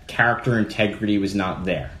that character integrity was not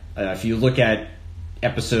there. If you look at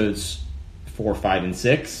episodes 4, 5, and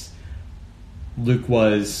 6, Luke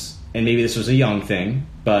was, and maybe this was a young thing,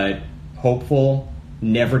 but hopeful,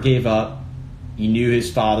 never gave up. He knew his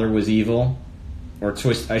father was evil, or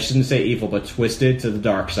I shouldn't say evil, but twisted to the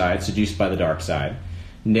dark side, seduced by the dark side.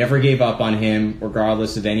 Never gave up on him,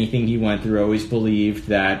 regardless of anything he went through. Always believed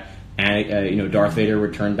that Darth Vader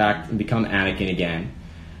would turn back and become Anakin again.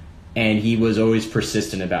 And he was always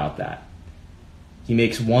persistent about that. He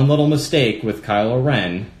makes one little mistake with Kylo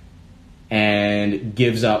Ren and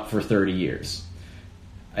gives up for 30 years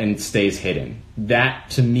and stays hidden.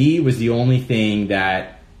 That, to me, was the only thing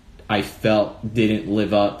that I felt didn't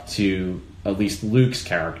live up to at least Luke's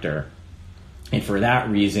character. And for that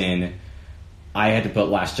reason, I had to put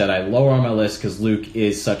Last Jedi lower on my list, because Luke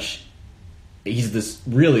is he's this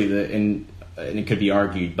really and it could be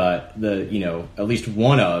argued, but at least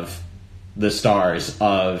one of the stars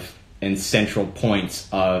of and central points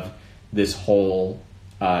of this whole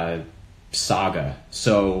saga.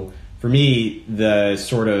 So for me, the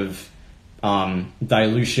sort of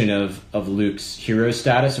dilution of Luke's hero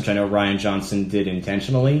status, which I know Rian Johnson did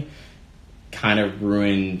intentionally, kind of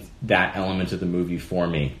ruined that element of the movie for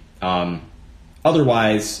me.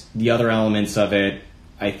 Otherwise, the other elements of it,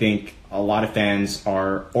 I think a lot of fans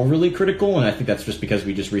are overly critical, and I think that's just because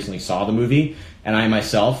we just recently saw the movie, and I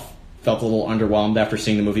myself felt a little underwhelmed after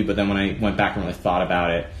seeing the movie, but then when I went back and really thought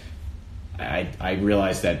about it, I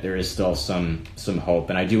realized that there is still some hope,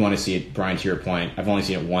 and I do want to see it. Brian, to your point, I've only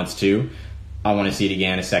seen it once too. I want to see it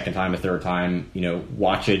again, a second time, a third time,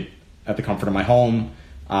 watch it at the comfort of my home,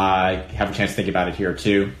 have a chance to think about it here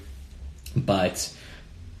too. But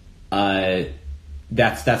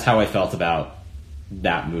that's how I felt about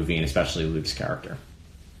that movie, and especially Luke's character.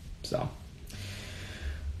 So,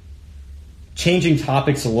 changing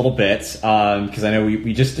topics a little bit, because I know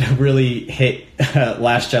we just really hit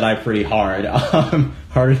Last Jedi pretty hard,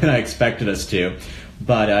 harder than I expected us to,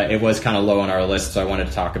 but it was kind of low on our list, so I wanted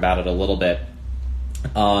to talk about it a little bit.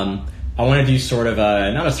 I want to do sort of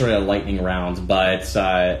not necessarily a lightning round,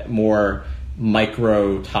 but more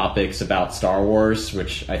micro topics about Star Wars,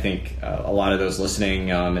 which I think a lot of those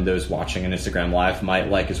listening and those watching on Instagram Live might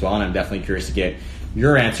like as well, and I'm definitely curious to get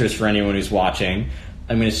your answers for anyone who's watching.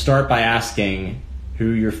 I'm going to start by asking who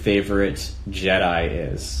your favorite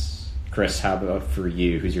Jedi is. Chris, how about for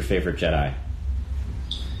you? Who's your favorite Jedi?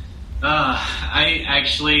 I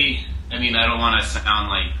don't want to sound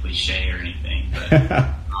like cliche or anything, but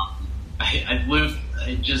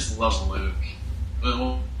I just love Luke.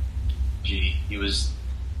 Well, he was,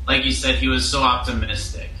 like you said, he was so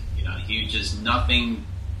optimistic. He just, nothing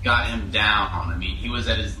got him down. I mean, he was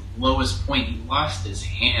at his lowest point. He lost his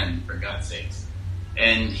hand, for God's sakes.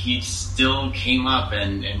 And he still came up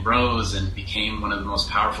and rose and became one of the most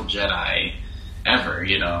powerful Jedi ever,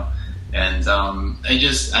 And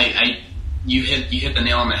you hit the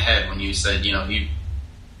nail on the head when you said, he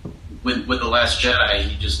with The Last Jedi,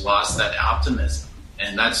 he just lost that optimism.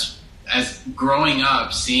 And that's, as growing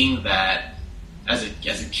up, seeing that as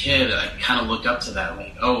a kid, I kind of looked up to that,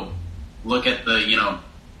 like, oh, look at the,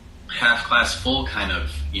 half class full kind of,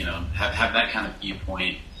 have that kind of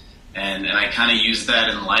viewpoint. And I kind of used that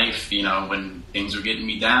in life, when things were getting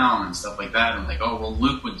me down and stuff like that. I'm like, oh, well,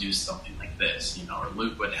 Luke would do something like this, or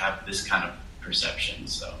Luke would have this kind of perception.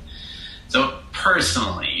 So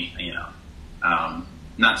personally,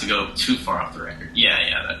 not to go too far off the record,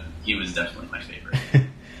 he was definitely my favorite.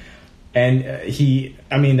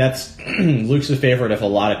 And that's Luke's a favorite of a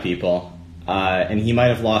lot of people, and he might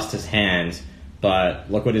have lost his hand, but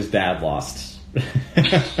look what his dad lost.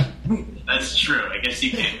 That's true. I guess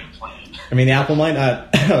he can't complain. The apple might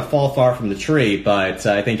not fall far from the tree, but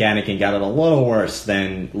I think Anakin got it a little worse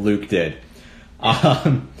than Luke did.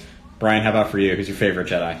 Brian, how about for you? Who's your favorite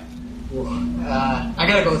Jedi? I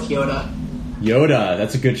gotta go with Yoda. Yoda,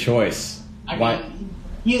 that's a good choice. Why?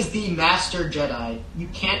 He is the master Jedi. You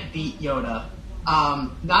can't beat Yoda.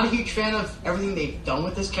 Not a huge fan of everything they've done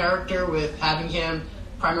with this character, with having him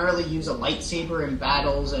primarily use a lightsaber in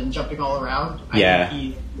battles and jumping all around. I think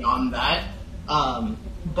he's beyond that.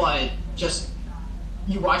 But just,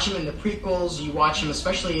 you watch him in the prequels, you watch him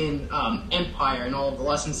especially in Empire and all of the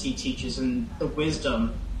lessons he teaches and the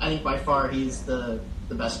wisdom. I think by far he's the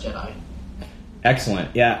best Jedi.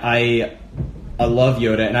 Excellent. Yeah, I love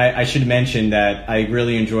Yoda, and I should mention that I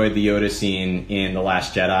really enjoyed the Yoda scene in The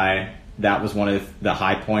Last Jedi. That was one of the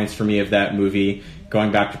high points for me of that movie.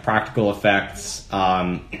 Going back to practical effects,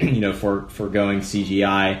 for going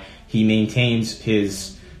CGI, he maintains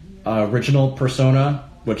his original persona,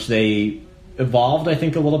 which they evolved, I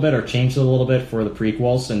think, a little bit or changed a little bit for the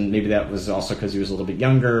prequels, and maybe that was also because he was a little bit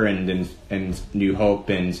younger, and New Hope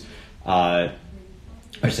and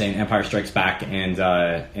Empire Strikes Back and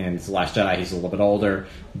The Last Jedi, he's a little bit older,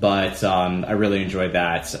 but I really enjoyed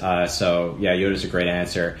that. So yeah, Yoda's a great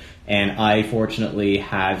answer. And I fortunately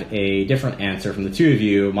have a different answer from the two of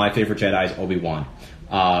you. My favorite Jedi is Obi-Wan.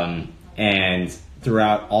 And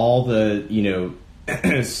throughout all the,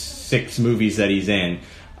 6 movies that he's in,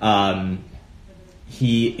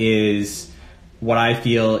 he is what I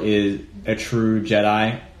feel is a true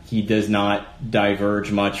Jedi. He does not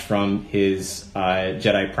diverge much from his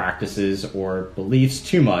Jedi practices or beliefs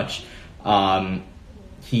too much.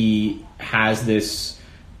 He has this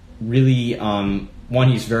really...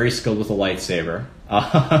 he's very skilled with a lightsaber.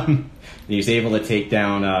 He's able to take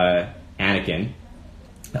down Anakin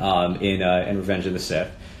in Revenge of the Sith.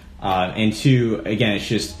 And 2, again, it's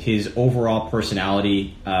just his overall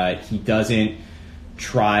personality. He doesn't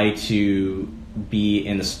try to be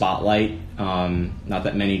in the spotlight. Not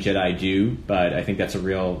that many Jedi do, but I think that's a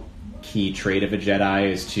real key trait of a Jedi,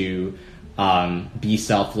 is to be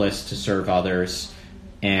selfless, to serve others,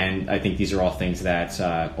 And I think these are all things that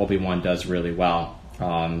Obi-Wan does really well.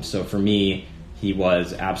 So for me, he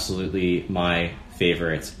was absolutely my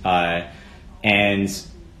favorite. And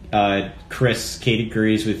Chris, Kate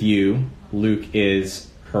agrees with you. Luke is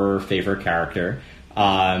her favorite character.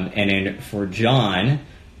 And then for John,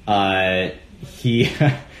 he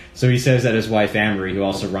so he says that his wife Amory, who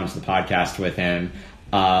also runs the podcast with him,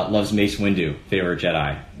 loves Mace Windu, favorite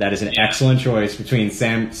Jedi. That is an excellent choice between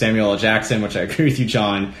Samuel L. Jackson, which I agree with you,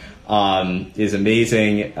 John, is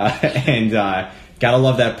amazing, and gotta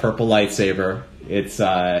love that purple lightsaber. It's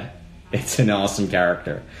an awesome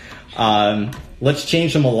character. Let's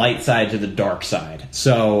change from the light side to the dark side.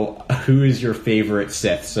 So, who is your favorite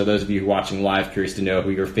Sith? So, those of you watching live, curious to know who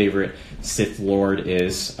your favorite Sith Lord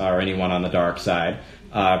is, or anyone on the dark side.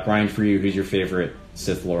 Brian, for you, who's your favorite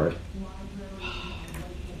Sith Lord?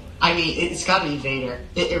 I mean, it's got to be Vader.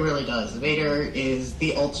 It really does. Vader is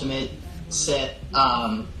the ultimate Sith.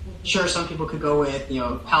 Sure, some people could go with,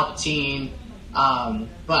 Palpatine,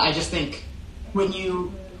 but I just think when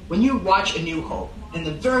you watch A New Hope, in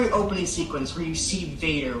the very opening sequence where you see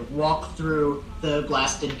Vader walk through the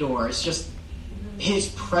blasted door, it's just, his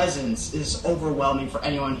presence is overwhelming for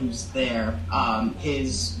anyone who's there.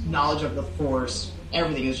 His knowledge of the Force,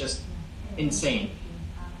 everything is just insane.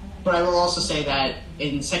 But I will also say that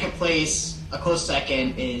in second place, a close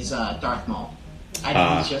second, is Darth Maul. I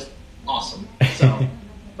think he's just awesome. So,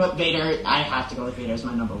 but Vader, I have to go with Vader as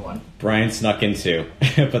my number one. Brian snuck in too,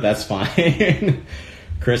 but that's fine.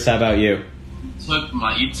 Chris, how about you?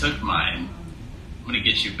 You took mine. I'm gonna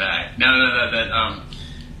get you back. No,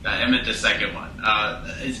 I meant the second one.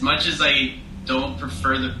 As much as I don't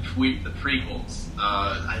prefer the prequels,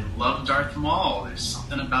 I love Darth Maul. There's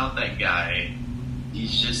something about that guy.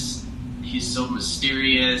 He's so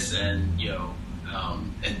mysterious, and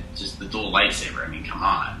and just the dual lightsaber. I mean, come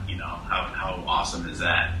on, how awesome is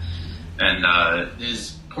that? And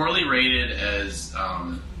as poorly rated as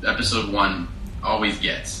Episode 1 always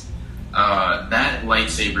gets, that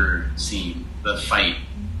lightsaber scene, the fight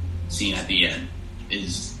scene at the end,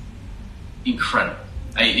 is incredible.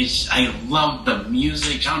 I love the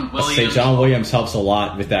music. John Williams. John Williams helps a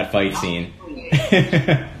lot with that fight scene.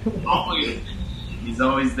 He's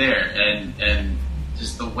always there, and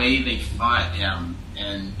just the way they fought him,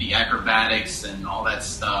 and the acrobatics and all that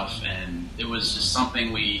stuff, and it was just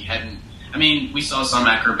something we hadn't. I mean, we saw some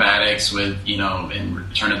acrobatics with in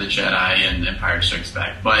Return of the Jedi and Empire Strikes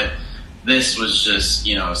Back, but this was just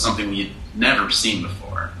something we had never seen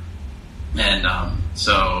before, and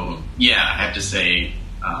so yeah, I have to say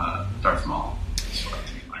Darth Maul.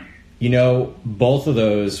 Both of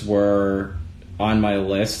those were on my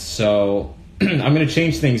list, so I'm going to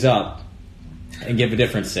change things up and give a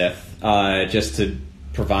different Sith, just to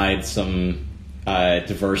provide some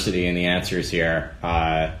diversity in the answers here.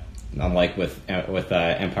 Unlike with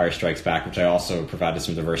Empire Strikes Back, which I also provided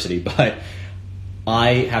some diversity, but I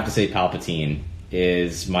have to say Palpatine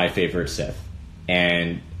is my favorite Sith,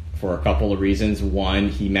 and for a couple of reasons. One,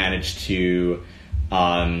 he managed to,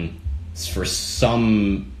 for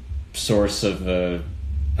some source of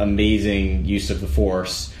amazing use of the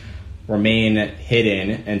Force, remain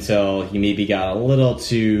hidden until he maybe got a little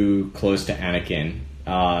too close to Anakin.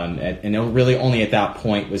 And really only at that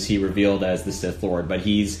point was he revealed as the Sith Lord, but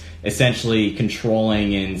he's essentially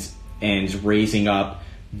controlling and raising up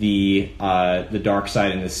the dark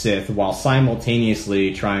side and the Sith while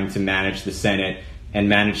simultaneously trying to manage the Senate and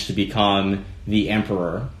manage to become the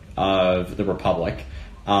Emperor of the Republic,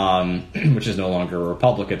 which is no longer a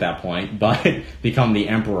republic at that point, but become the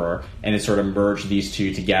Emperor, and it sort of merged these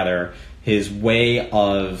two together. His way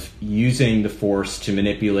of using the Force to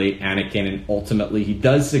manipulate Anakin, and ultimately he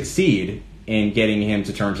does succeed in getting him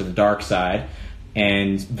to turn to the dark side,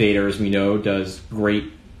 and Vader, as we know, does great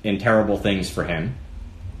and terrible things for him,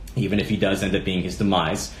 even if he does end up being his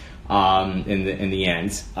demise in the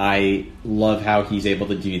end. I love how he's able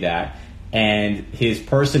to do that, and his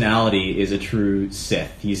personality is a true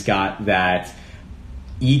Sith. He's got that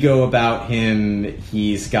ego about him,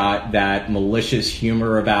 he's got that malicious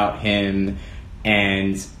humor about him,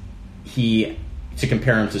 and to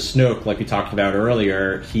compare him to Snoke, like we talked about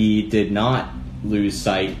earlier, he did not lose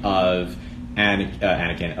sight of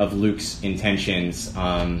Anakin, of Luke's intentions,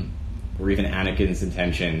 or even Anakin's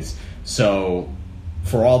intentions. So,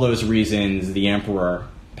 for all those reasons, the Emperor,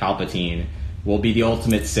 Palpatine, will be the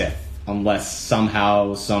ultimate Sith, unless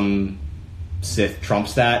somehow some Sith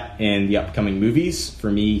trumps that in the upcoming movies.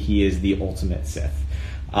 For me, he is the ultimate Sith.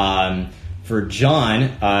 For John,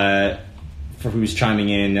 for who's chiming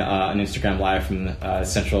in on Instagram Live from the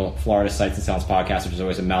Central Florida Sights and Sounds podcast, which is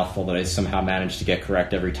always a mouthful that I somehow manage to get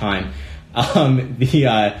correct every time.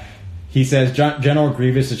 He says General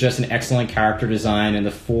Grievous is just an excellent character design, and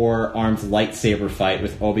the 4-armed lightsaber fight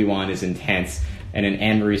with Obi-Wan is intense. And an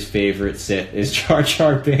Anne-Marie's favorite Sith is Jar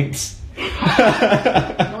Jar Binks.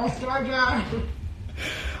 Nice Jar Jar.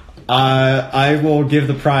 I will give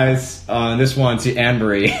the prize on this one to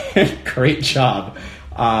Anne-Marie. Great job.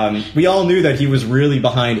 We all knew that he was really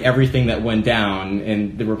behind everything that went down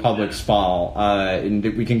in the Republic's fall. And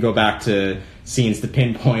we can go back to scenes to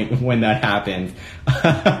pinpoint when that happened.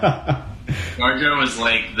 Jar Jar was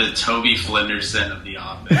like the Toby Flenderson of The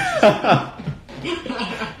Office.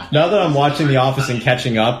 Now that I'm watching The Office and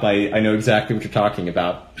catching up, I know exactly what you're talking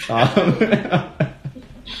about.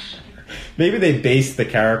 Maybe they based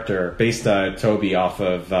Toby off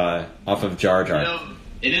of Jar Jar. You know,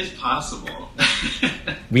 it is possible.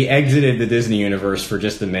 We exited the Disney universe for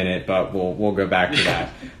just a minute, but we'll go back to that.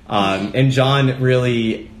 And John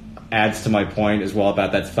really adds to my point as well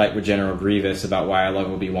about that fight with General Grievous, about why I love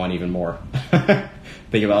Obi-Wan even more.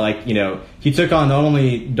 Think about, he took on not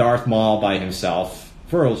only Darth Maul by himself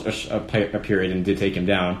for a period and did take him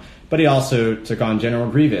down, but he also took on General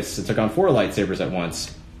Grievous and took on 4 lightsabers at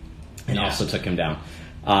once and also took him down.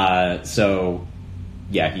 So,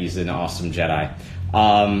 he's an awesome Jedi.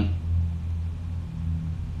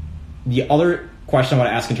 The other question I want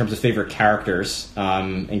to ask in terms of favorite characters,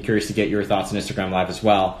 and curious to get your thoughts on Instagram Live as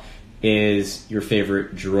well, is your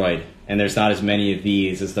favorite droid. And there's not as many of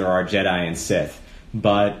these as there are Jedi and Sith,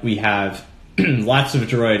 but we have lots of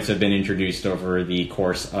droids have been introduced over the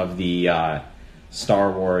course of the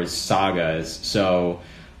Star Wars sagas. So,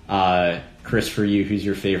 Chris, for you, who's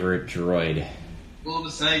your favorite droid? Well,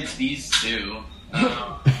 besides these two,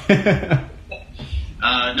 no,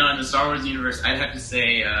 in the Star Wars universe, I'd have to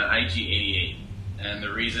say IG-88. And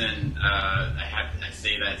the reason I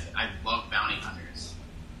say that is I love bounty hunters,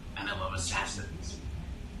 and I love assassins.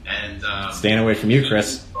 And staying away from you,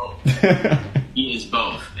 Chris. He is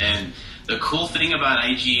both. And the cool thing about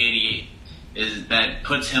IG-88 is that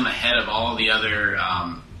puts him ahead of all the other,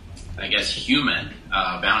 human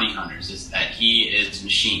bounty hunters, is that he is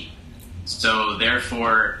machine. So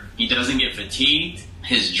therefore, he doesn't get fatigued.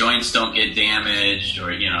 His joints don't get damaged, or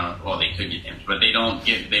they could get damaged, but they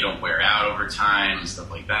don't wear out over time and stuff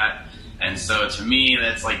like that. And so, to me,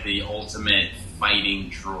 that's like the ultimate fighting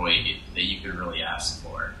droid that you could really ask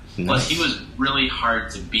for. Nice. Plus, he was really hard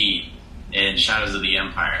to beat in Shadows of the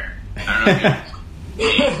Empire. I don't know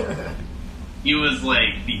if he was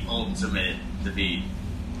like the ultimate to beat.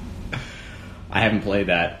 I haven't played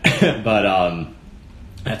that, but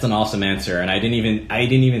that's an awesome answer, and I didn't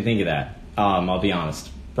even think of that. I'll be honest.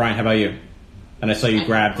 Brian, how about you? And I saw you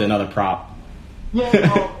grabbed another prop. Yeah,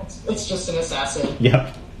 no, it's just an assassin.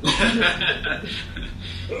 Yep.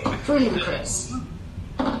 For you, Chris.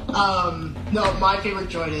 No, my favorite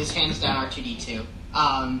droid is hands down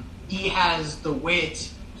R2-D2. He has the wit.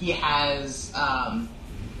 He has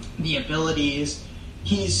the abilities.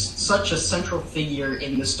 He's such a central figure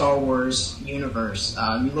in the Star Wars universe.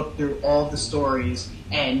 You look through all the stories,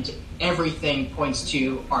 and everything points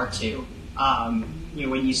to R2.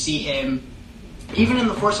 When you see him, even in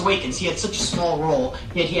The Force Awakens, he had such a small role,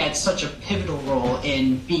 yet he had such a pivotal role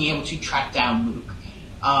in being able to track down Luke.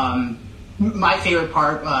 My favorite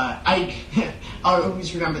part, I'll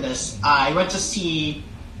always remember this. I went to see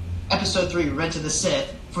Episode 3, Revenge of the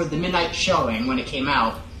Sith, for the midnight showing when it came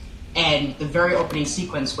out, and the very opening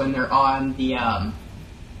sequence when they're on the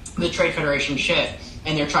Trade Federation ship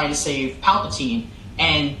and they're trying to save Palpatine.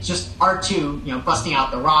 And just R2, busting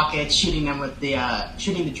out the rockets, shooting them with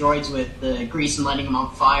shooting the droids with the grease and lighting them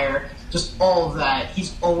on fire. Just all of that.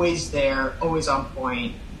 He's always there, always on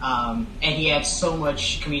point, and he adds so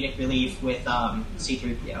much comedic relief with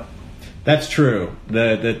C-3PO. That's true.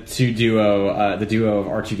 The duo of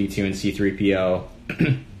R2-D2 and C-3PO.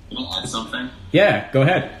 Can I add something? Yeah, go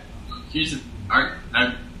ahead.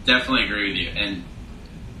 I definitely agree with you. And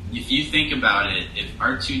if you think about it, if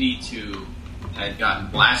R2-D2 had gotten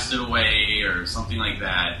blasted away or something like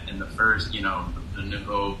that in the first, the New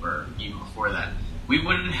Hope, or even before that, we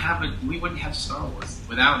wouldn't have Star Wars.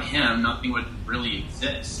 Without him, nothing would really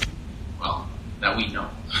exist. Well, that we know.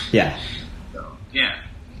 Yeah. So, yeah.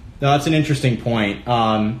 No, that's an interesting point.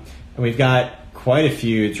 And we've got quite a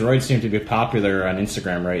few. Droids seem to be popular on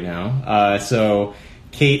Instagram right now. So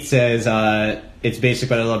Kate says, it's basic,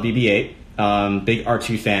 but I love BB-8. Big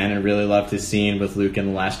R2 fan and really loved his scene with Luke in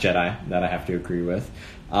The Last Jedi. That I have to agree with.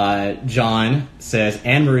 John says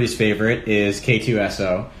Anne-Marie's favorite is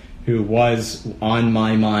K2SO, who was on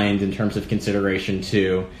my mind in terms of consideration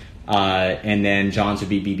too. And then John's would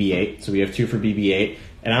be BB-8. So we have 2 for BB-8.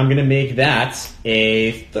 And I'm going to make that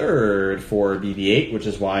a third for BB-8, which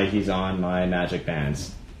is why he's on my Magic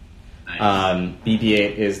Bands. Nice.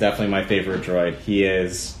 BB-8 is definitely my favorite droid. He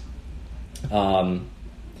is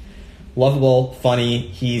lovable, funny.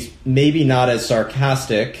 He's maybe not as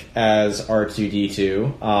sarcastic as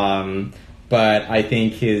R2-D2, but I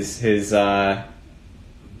think his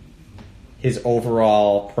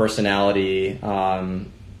overall personality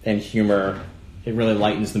and humor, it really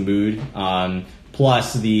lightens the mood.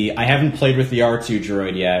 Plus, I haven't played with the R2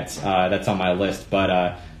 droid yet. That's on my list,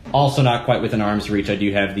 but also not quite within arm's reach. I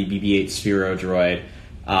do have the BB-8 Sphero droid,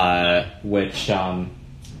 which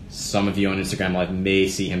some of you on Instagram Live may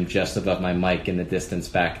see him just above my mic in the distance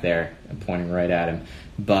back there. I'm pointing right at him,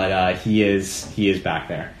 but he is back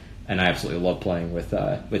there, and I absolutely love playing with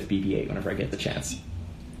BB-8 whenever I get the chance.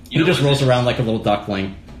 He just rolls around like a little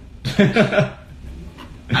duckling.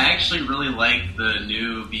 I actually really like the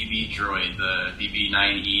new BB droid, the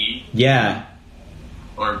BB-9E. Yeah.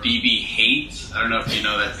 Or BB-Hate. I don't know if you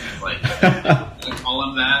know that. Like, I call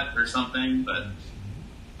him that or something, but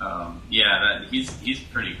he's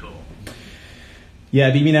pretty cool.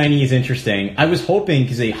 Yeah, BB-9E is interesting. I was hoping,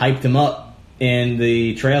 because they hyped him up in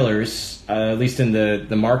the trailers, at least in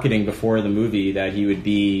the marketing before the movie, that he would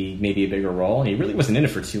be maybe a bigger role. And he really wasn't in it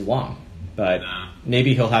for too long. But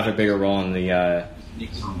maybe he'll have a bigger role in the...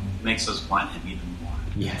 Makes us want him even more.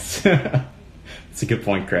 Yes. That's a good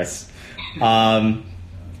point, Chris. I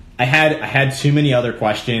had too many other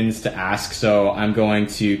questions to ask, so I'm going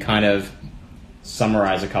to kind of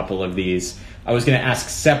summarize a couple of these. I was going to ask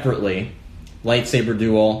separately, lightsaber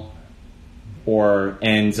duel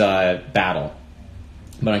and battle,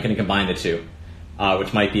 but I'm going to combine the two,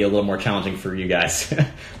 which might be a little more challenging for you guys.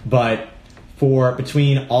 But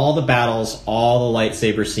between all the battles, all the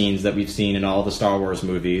lightsaber scenes that we've seen in all the Star Wars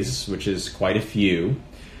movies, which is quite a few,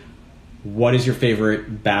 what is your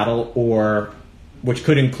favorite battle, or which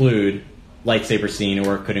could include lightsaber scene,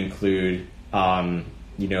 or it could include a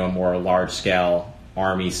more large-scale,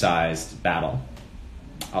 army-sized battle?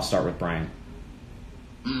 I'll start with Brian.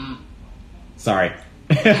 Sorry.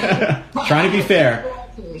 Trying to be fair.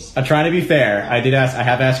 I'm trying to be fair. I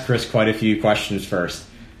have asked Chris quite a few questions first.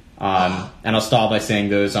 And I'll stall by saying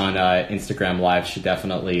those on Instagram Live should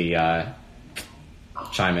definitely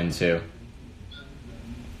chime in too.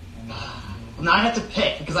 Well, now I have to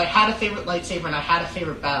pick, because I had a favorite lightsaber and I had a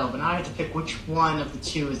favorite battle, but now I have to pick which one of the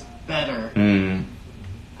two is better.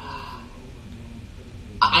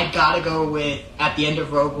 I gotta go with, at the end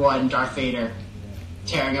of Rogue One, Darth Vader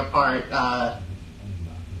tearing apart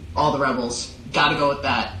all the rebels. Gotta go with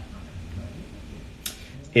that.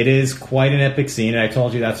 It is quite an epic scene, and I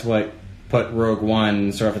told you that's what put Rogue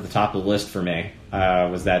One sort of at the top of the list for me,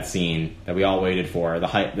 was that scene that we all waited for.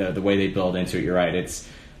 The way they build into it, you're right. It's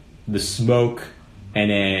the smoke, and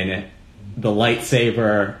then the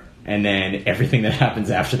lightsaber, and then everything that happens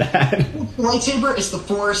after that. The lightsaber is the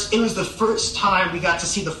Force. It was the first time we got to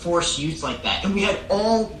see the Force used like that, and we had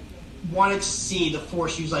all wanted to see the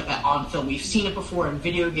Force used like that on film. We've seen it before in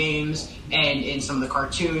video games and in some of the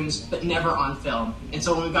cartoons, but never on film. And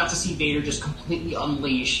so when we got to see Vader just completely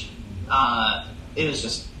unleash, it was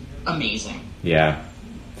just amazing. Yeah.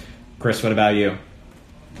 Chris, what about you?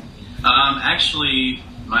 Actually,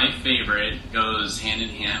 my favorite goes hand in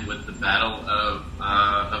hand with the Battle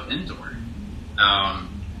of Endor.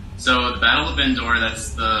 So the Battle of Endor,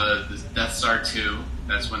 that's the Death Star 2.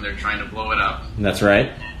 That's when they're trying to blow it up. That's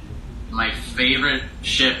right. My favorite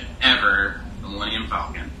ship ever, the Millennium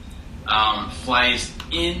Falcon, flies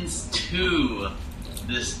into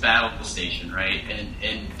this battle station, right?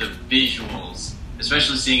 And the visuals,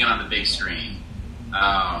 especially seeing it on the big screen,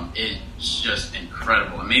 it's just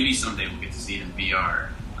incredible. And maybe someday we'll get to see it in VR.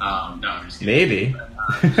 No, I'm just kidding. Maybe.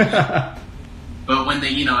 But when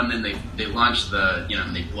they, and then they launch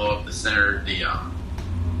and they blow up the center,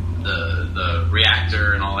 the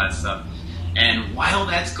reactor and all that stuff. And while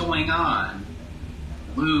that's going on,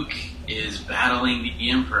 Luke is battling the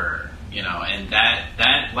Emperor, and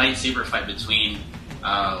that lightsaber fight between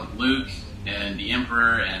Luke and the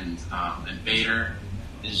Emperor and Vader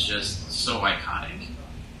is just so iconic.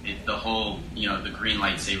 The whole, the green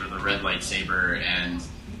lightsaber, the red lightsaber, and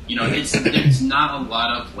there's not a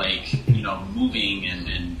lot of moving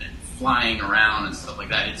and flying around and stuff like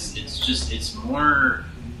that. It's more.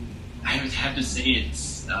 I would have to say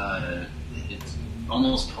it's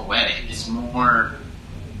almost poetic. It's more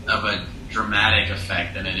of a dramatic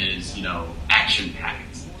effect than it is,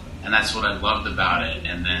 action-packed. And that's what I loved about it.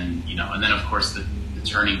 And then, of course the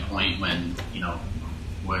turning point when,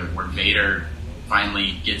 where Vader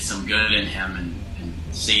finally gets some good in him and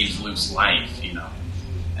saves Luke's life,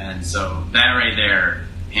 And so that right there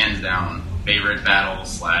hands down, favorite battle /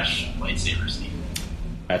 lightsaber scene.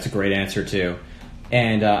 That's a great answer, too.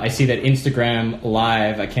 And I see that Instagram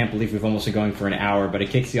Live, I can't believe we've almost been going for an hour, but it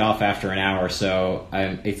kicks you off after an hour, so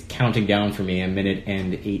it's counting down for me, 1 minute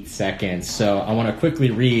and 8 seconds. So I want to quickly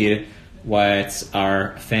read what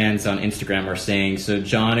our fans on Instagram are saying. So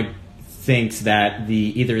John thinks that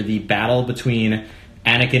either the battle between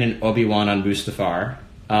Anakin and Obi-Wan on Mustafar,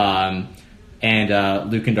 and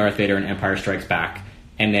Luke and Darth Vader in Empire Strikes Back.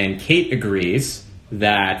 And then Kate agrees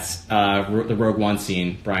that the Rogue One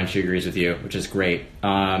scene, Brian, she agrees with you, which is great.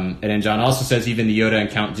 And then John also says even the Yoda and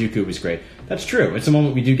Count Dooku was great. That's true. It's a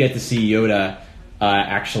moment we do get to see Yoda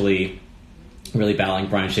actually really battling.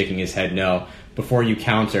 Brian shaking his head no. Before you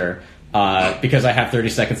counter, because I have 30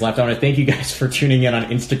 seconds left, I want to thank you guys for tuning in on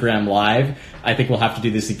Instagram Live. I think we'll have to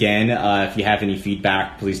do this again. If you have any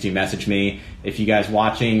feedback, please do message me. If you guys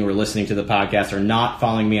watching or listening to the podcast are not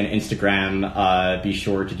following me on Instagram, be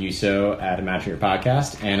sure to do so at Imagine Your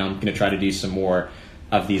Podcast. And I'm going to try to do some more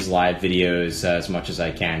of these live videos as much as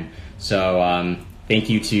I can. So thank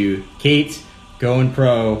you to Kate, Going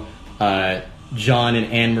Pro, John and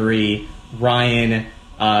Anne-Marie, Ryan,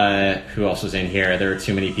 who else was in here? There are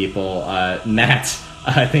too many people. Matt,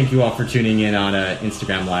 thank you all for tuning in on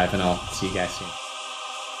Instagram Live, and I'll see you guys soon.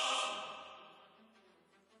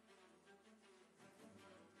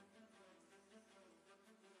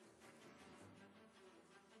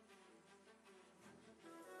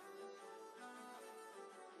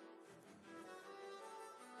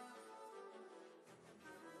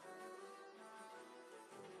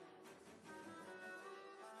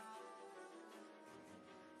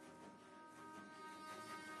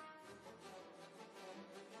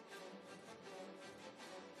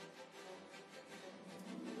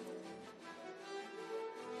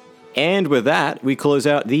 And with that, we close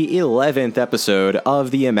out the 11th episode of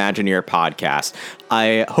the Imagineer podcast.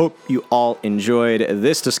 I hope you all enjoyed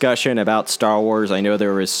this discussion about Star Wars. I know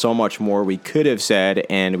there was so much more we could have said,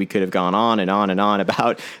 and we could have gone on and on and on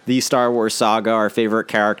about the Star Wars saga, our favorite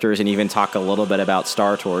characters, and even talk a little bit about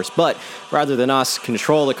Star Tours. But rather than us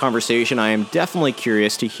control the conversation, I am definitely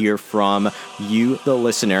curious to hear from you, the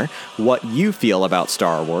listener, what you feel about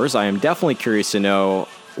Star Wars. I am definitely curious to know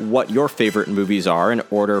what your favorite movies are in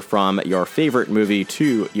order from your favorite movie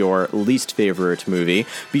to your least favorite movie.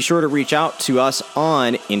 Be sure to reach out to us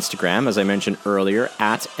on Instagram, as I mentioned earlier,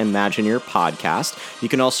 at Imagineer Podcast. You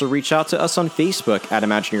can also reach out to us on Facebook at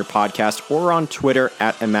Imagineer Podcast or on Twitter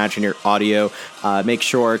at Imagineer Audio. Make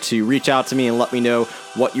sure to reach out to me and let me know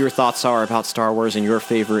what your thoughts are about Star Wars and your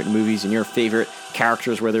favorite movies and your favorite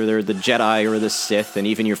characters, whether they're the Jedi or the Sith, and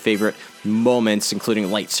even your favorite moments, including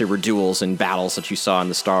lightsaber duels and battles that you saw in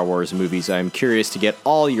the Star Wars movies. I'm curious to get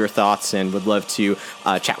all your thoughts and would love to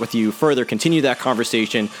chat with you further, continue that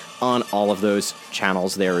conversation on all of those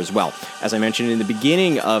channels there as well. As I mentioned in the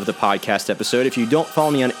beginning of the podcast episode, if you don't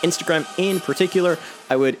follow me on Instagram in particular,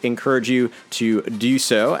 I would encourage you to do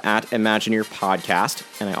so at Imagineer Podcast.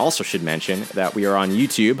 And I also should mention that we are on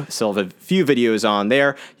YouTube. Still have a few videos on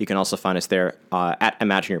there. You can also find us there at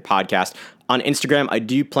Imagineer Podcast. On Instagram, I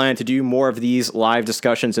do plan to do more of these live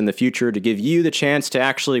discussions in the future to give you the chance to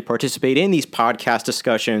actually participate in these podcast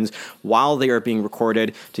discussions while they are being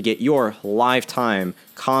recorded, to get your live time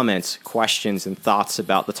comments, questions, and thoughts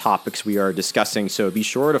about the topics we are discussing. So be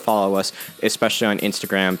sure to follow us, especially on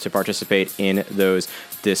Instagram, to participate in those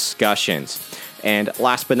discussions. And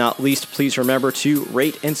last but not least, please remember to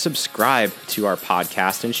rate and subscribe to our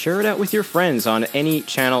podcast and share it out with your friends on any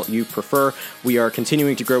channel you prefer. We are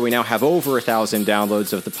continuing to grow. We now have over 1,000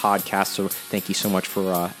 downloads of the podcast, so thank you so much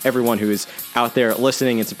for everyone who is out there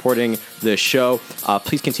listening and supporting the show.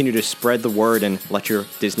 Please continue to spread the word and let your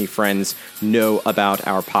Disney friends know about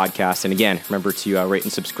our podcast. And again, remember to rate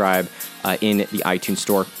and subscribe in the iTunes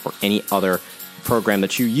Store or any other program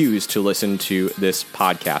that you use to listen to this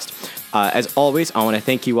podcast. As always, I want to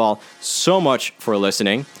thank you all so much for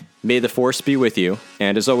listening. May the Force be with you.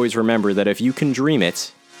 And as always, remember that if you can dream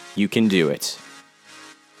it, you can do it.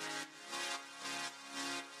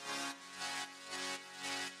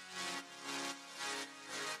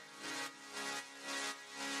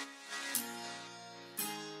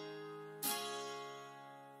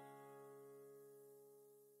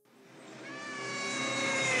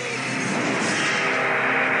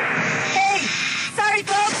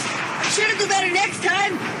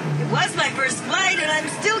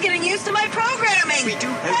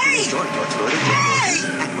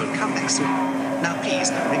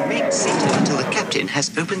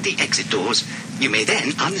 Has opened the exit doors. You may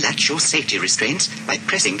then unlatch your safety restraints by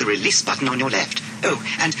pressing the release button on your left. Oh,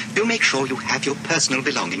 and do make sure you have your personal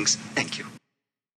belongings. Thank you.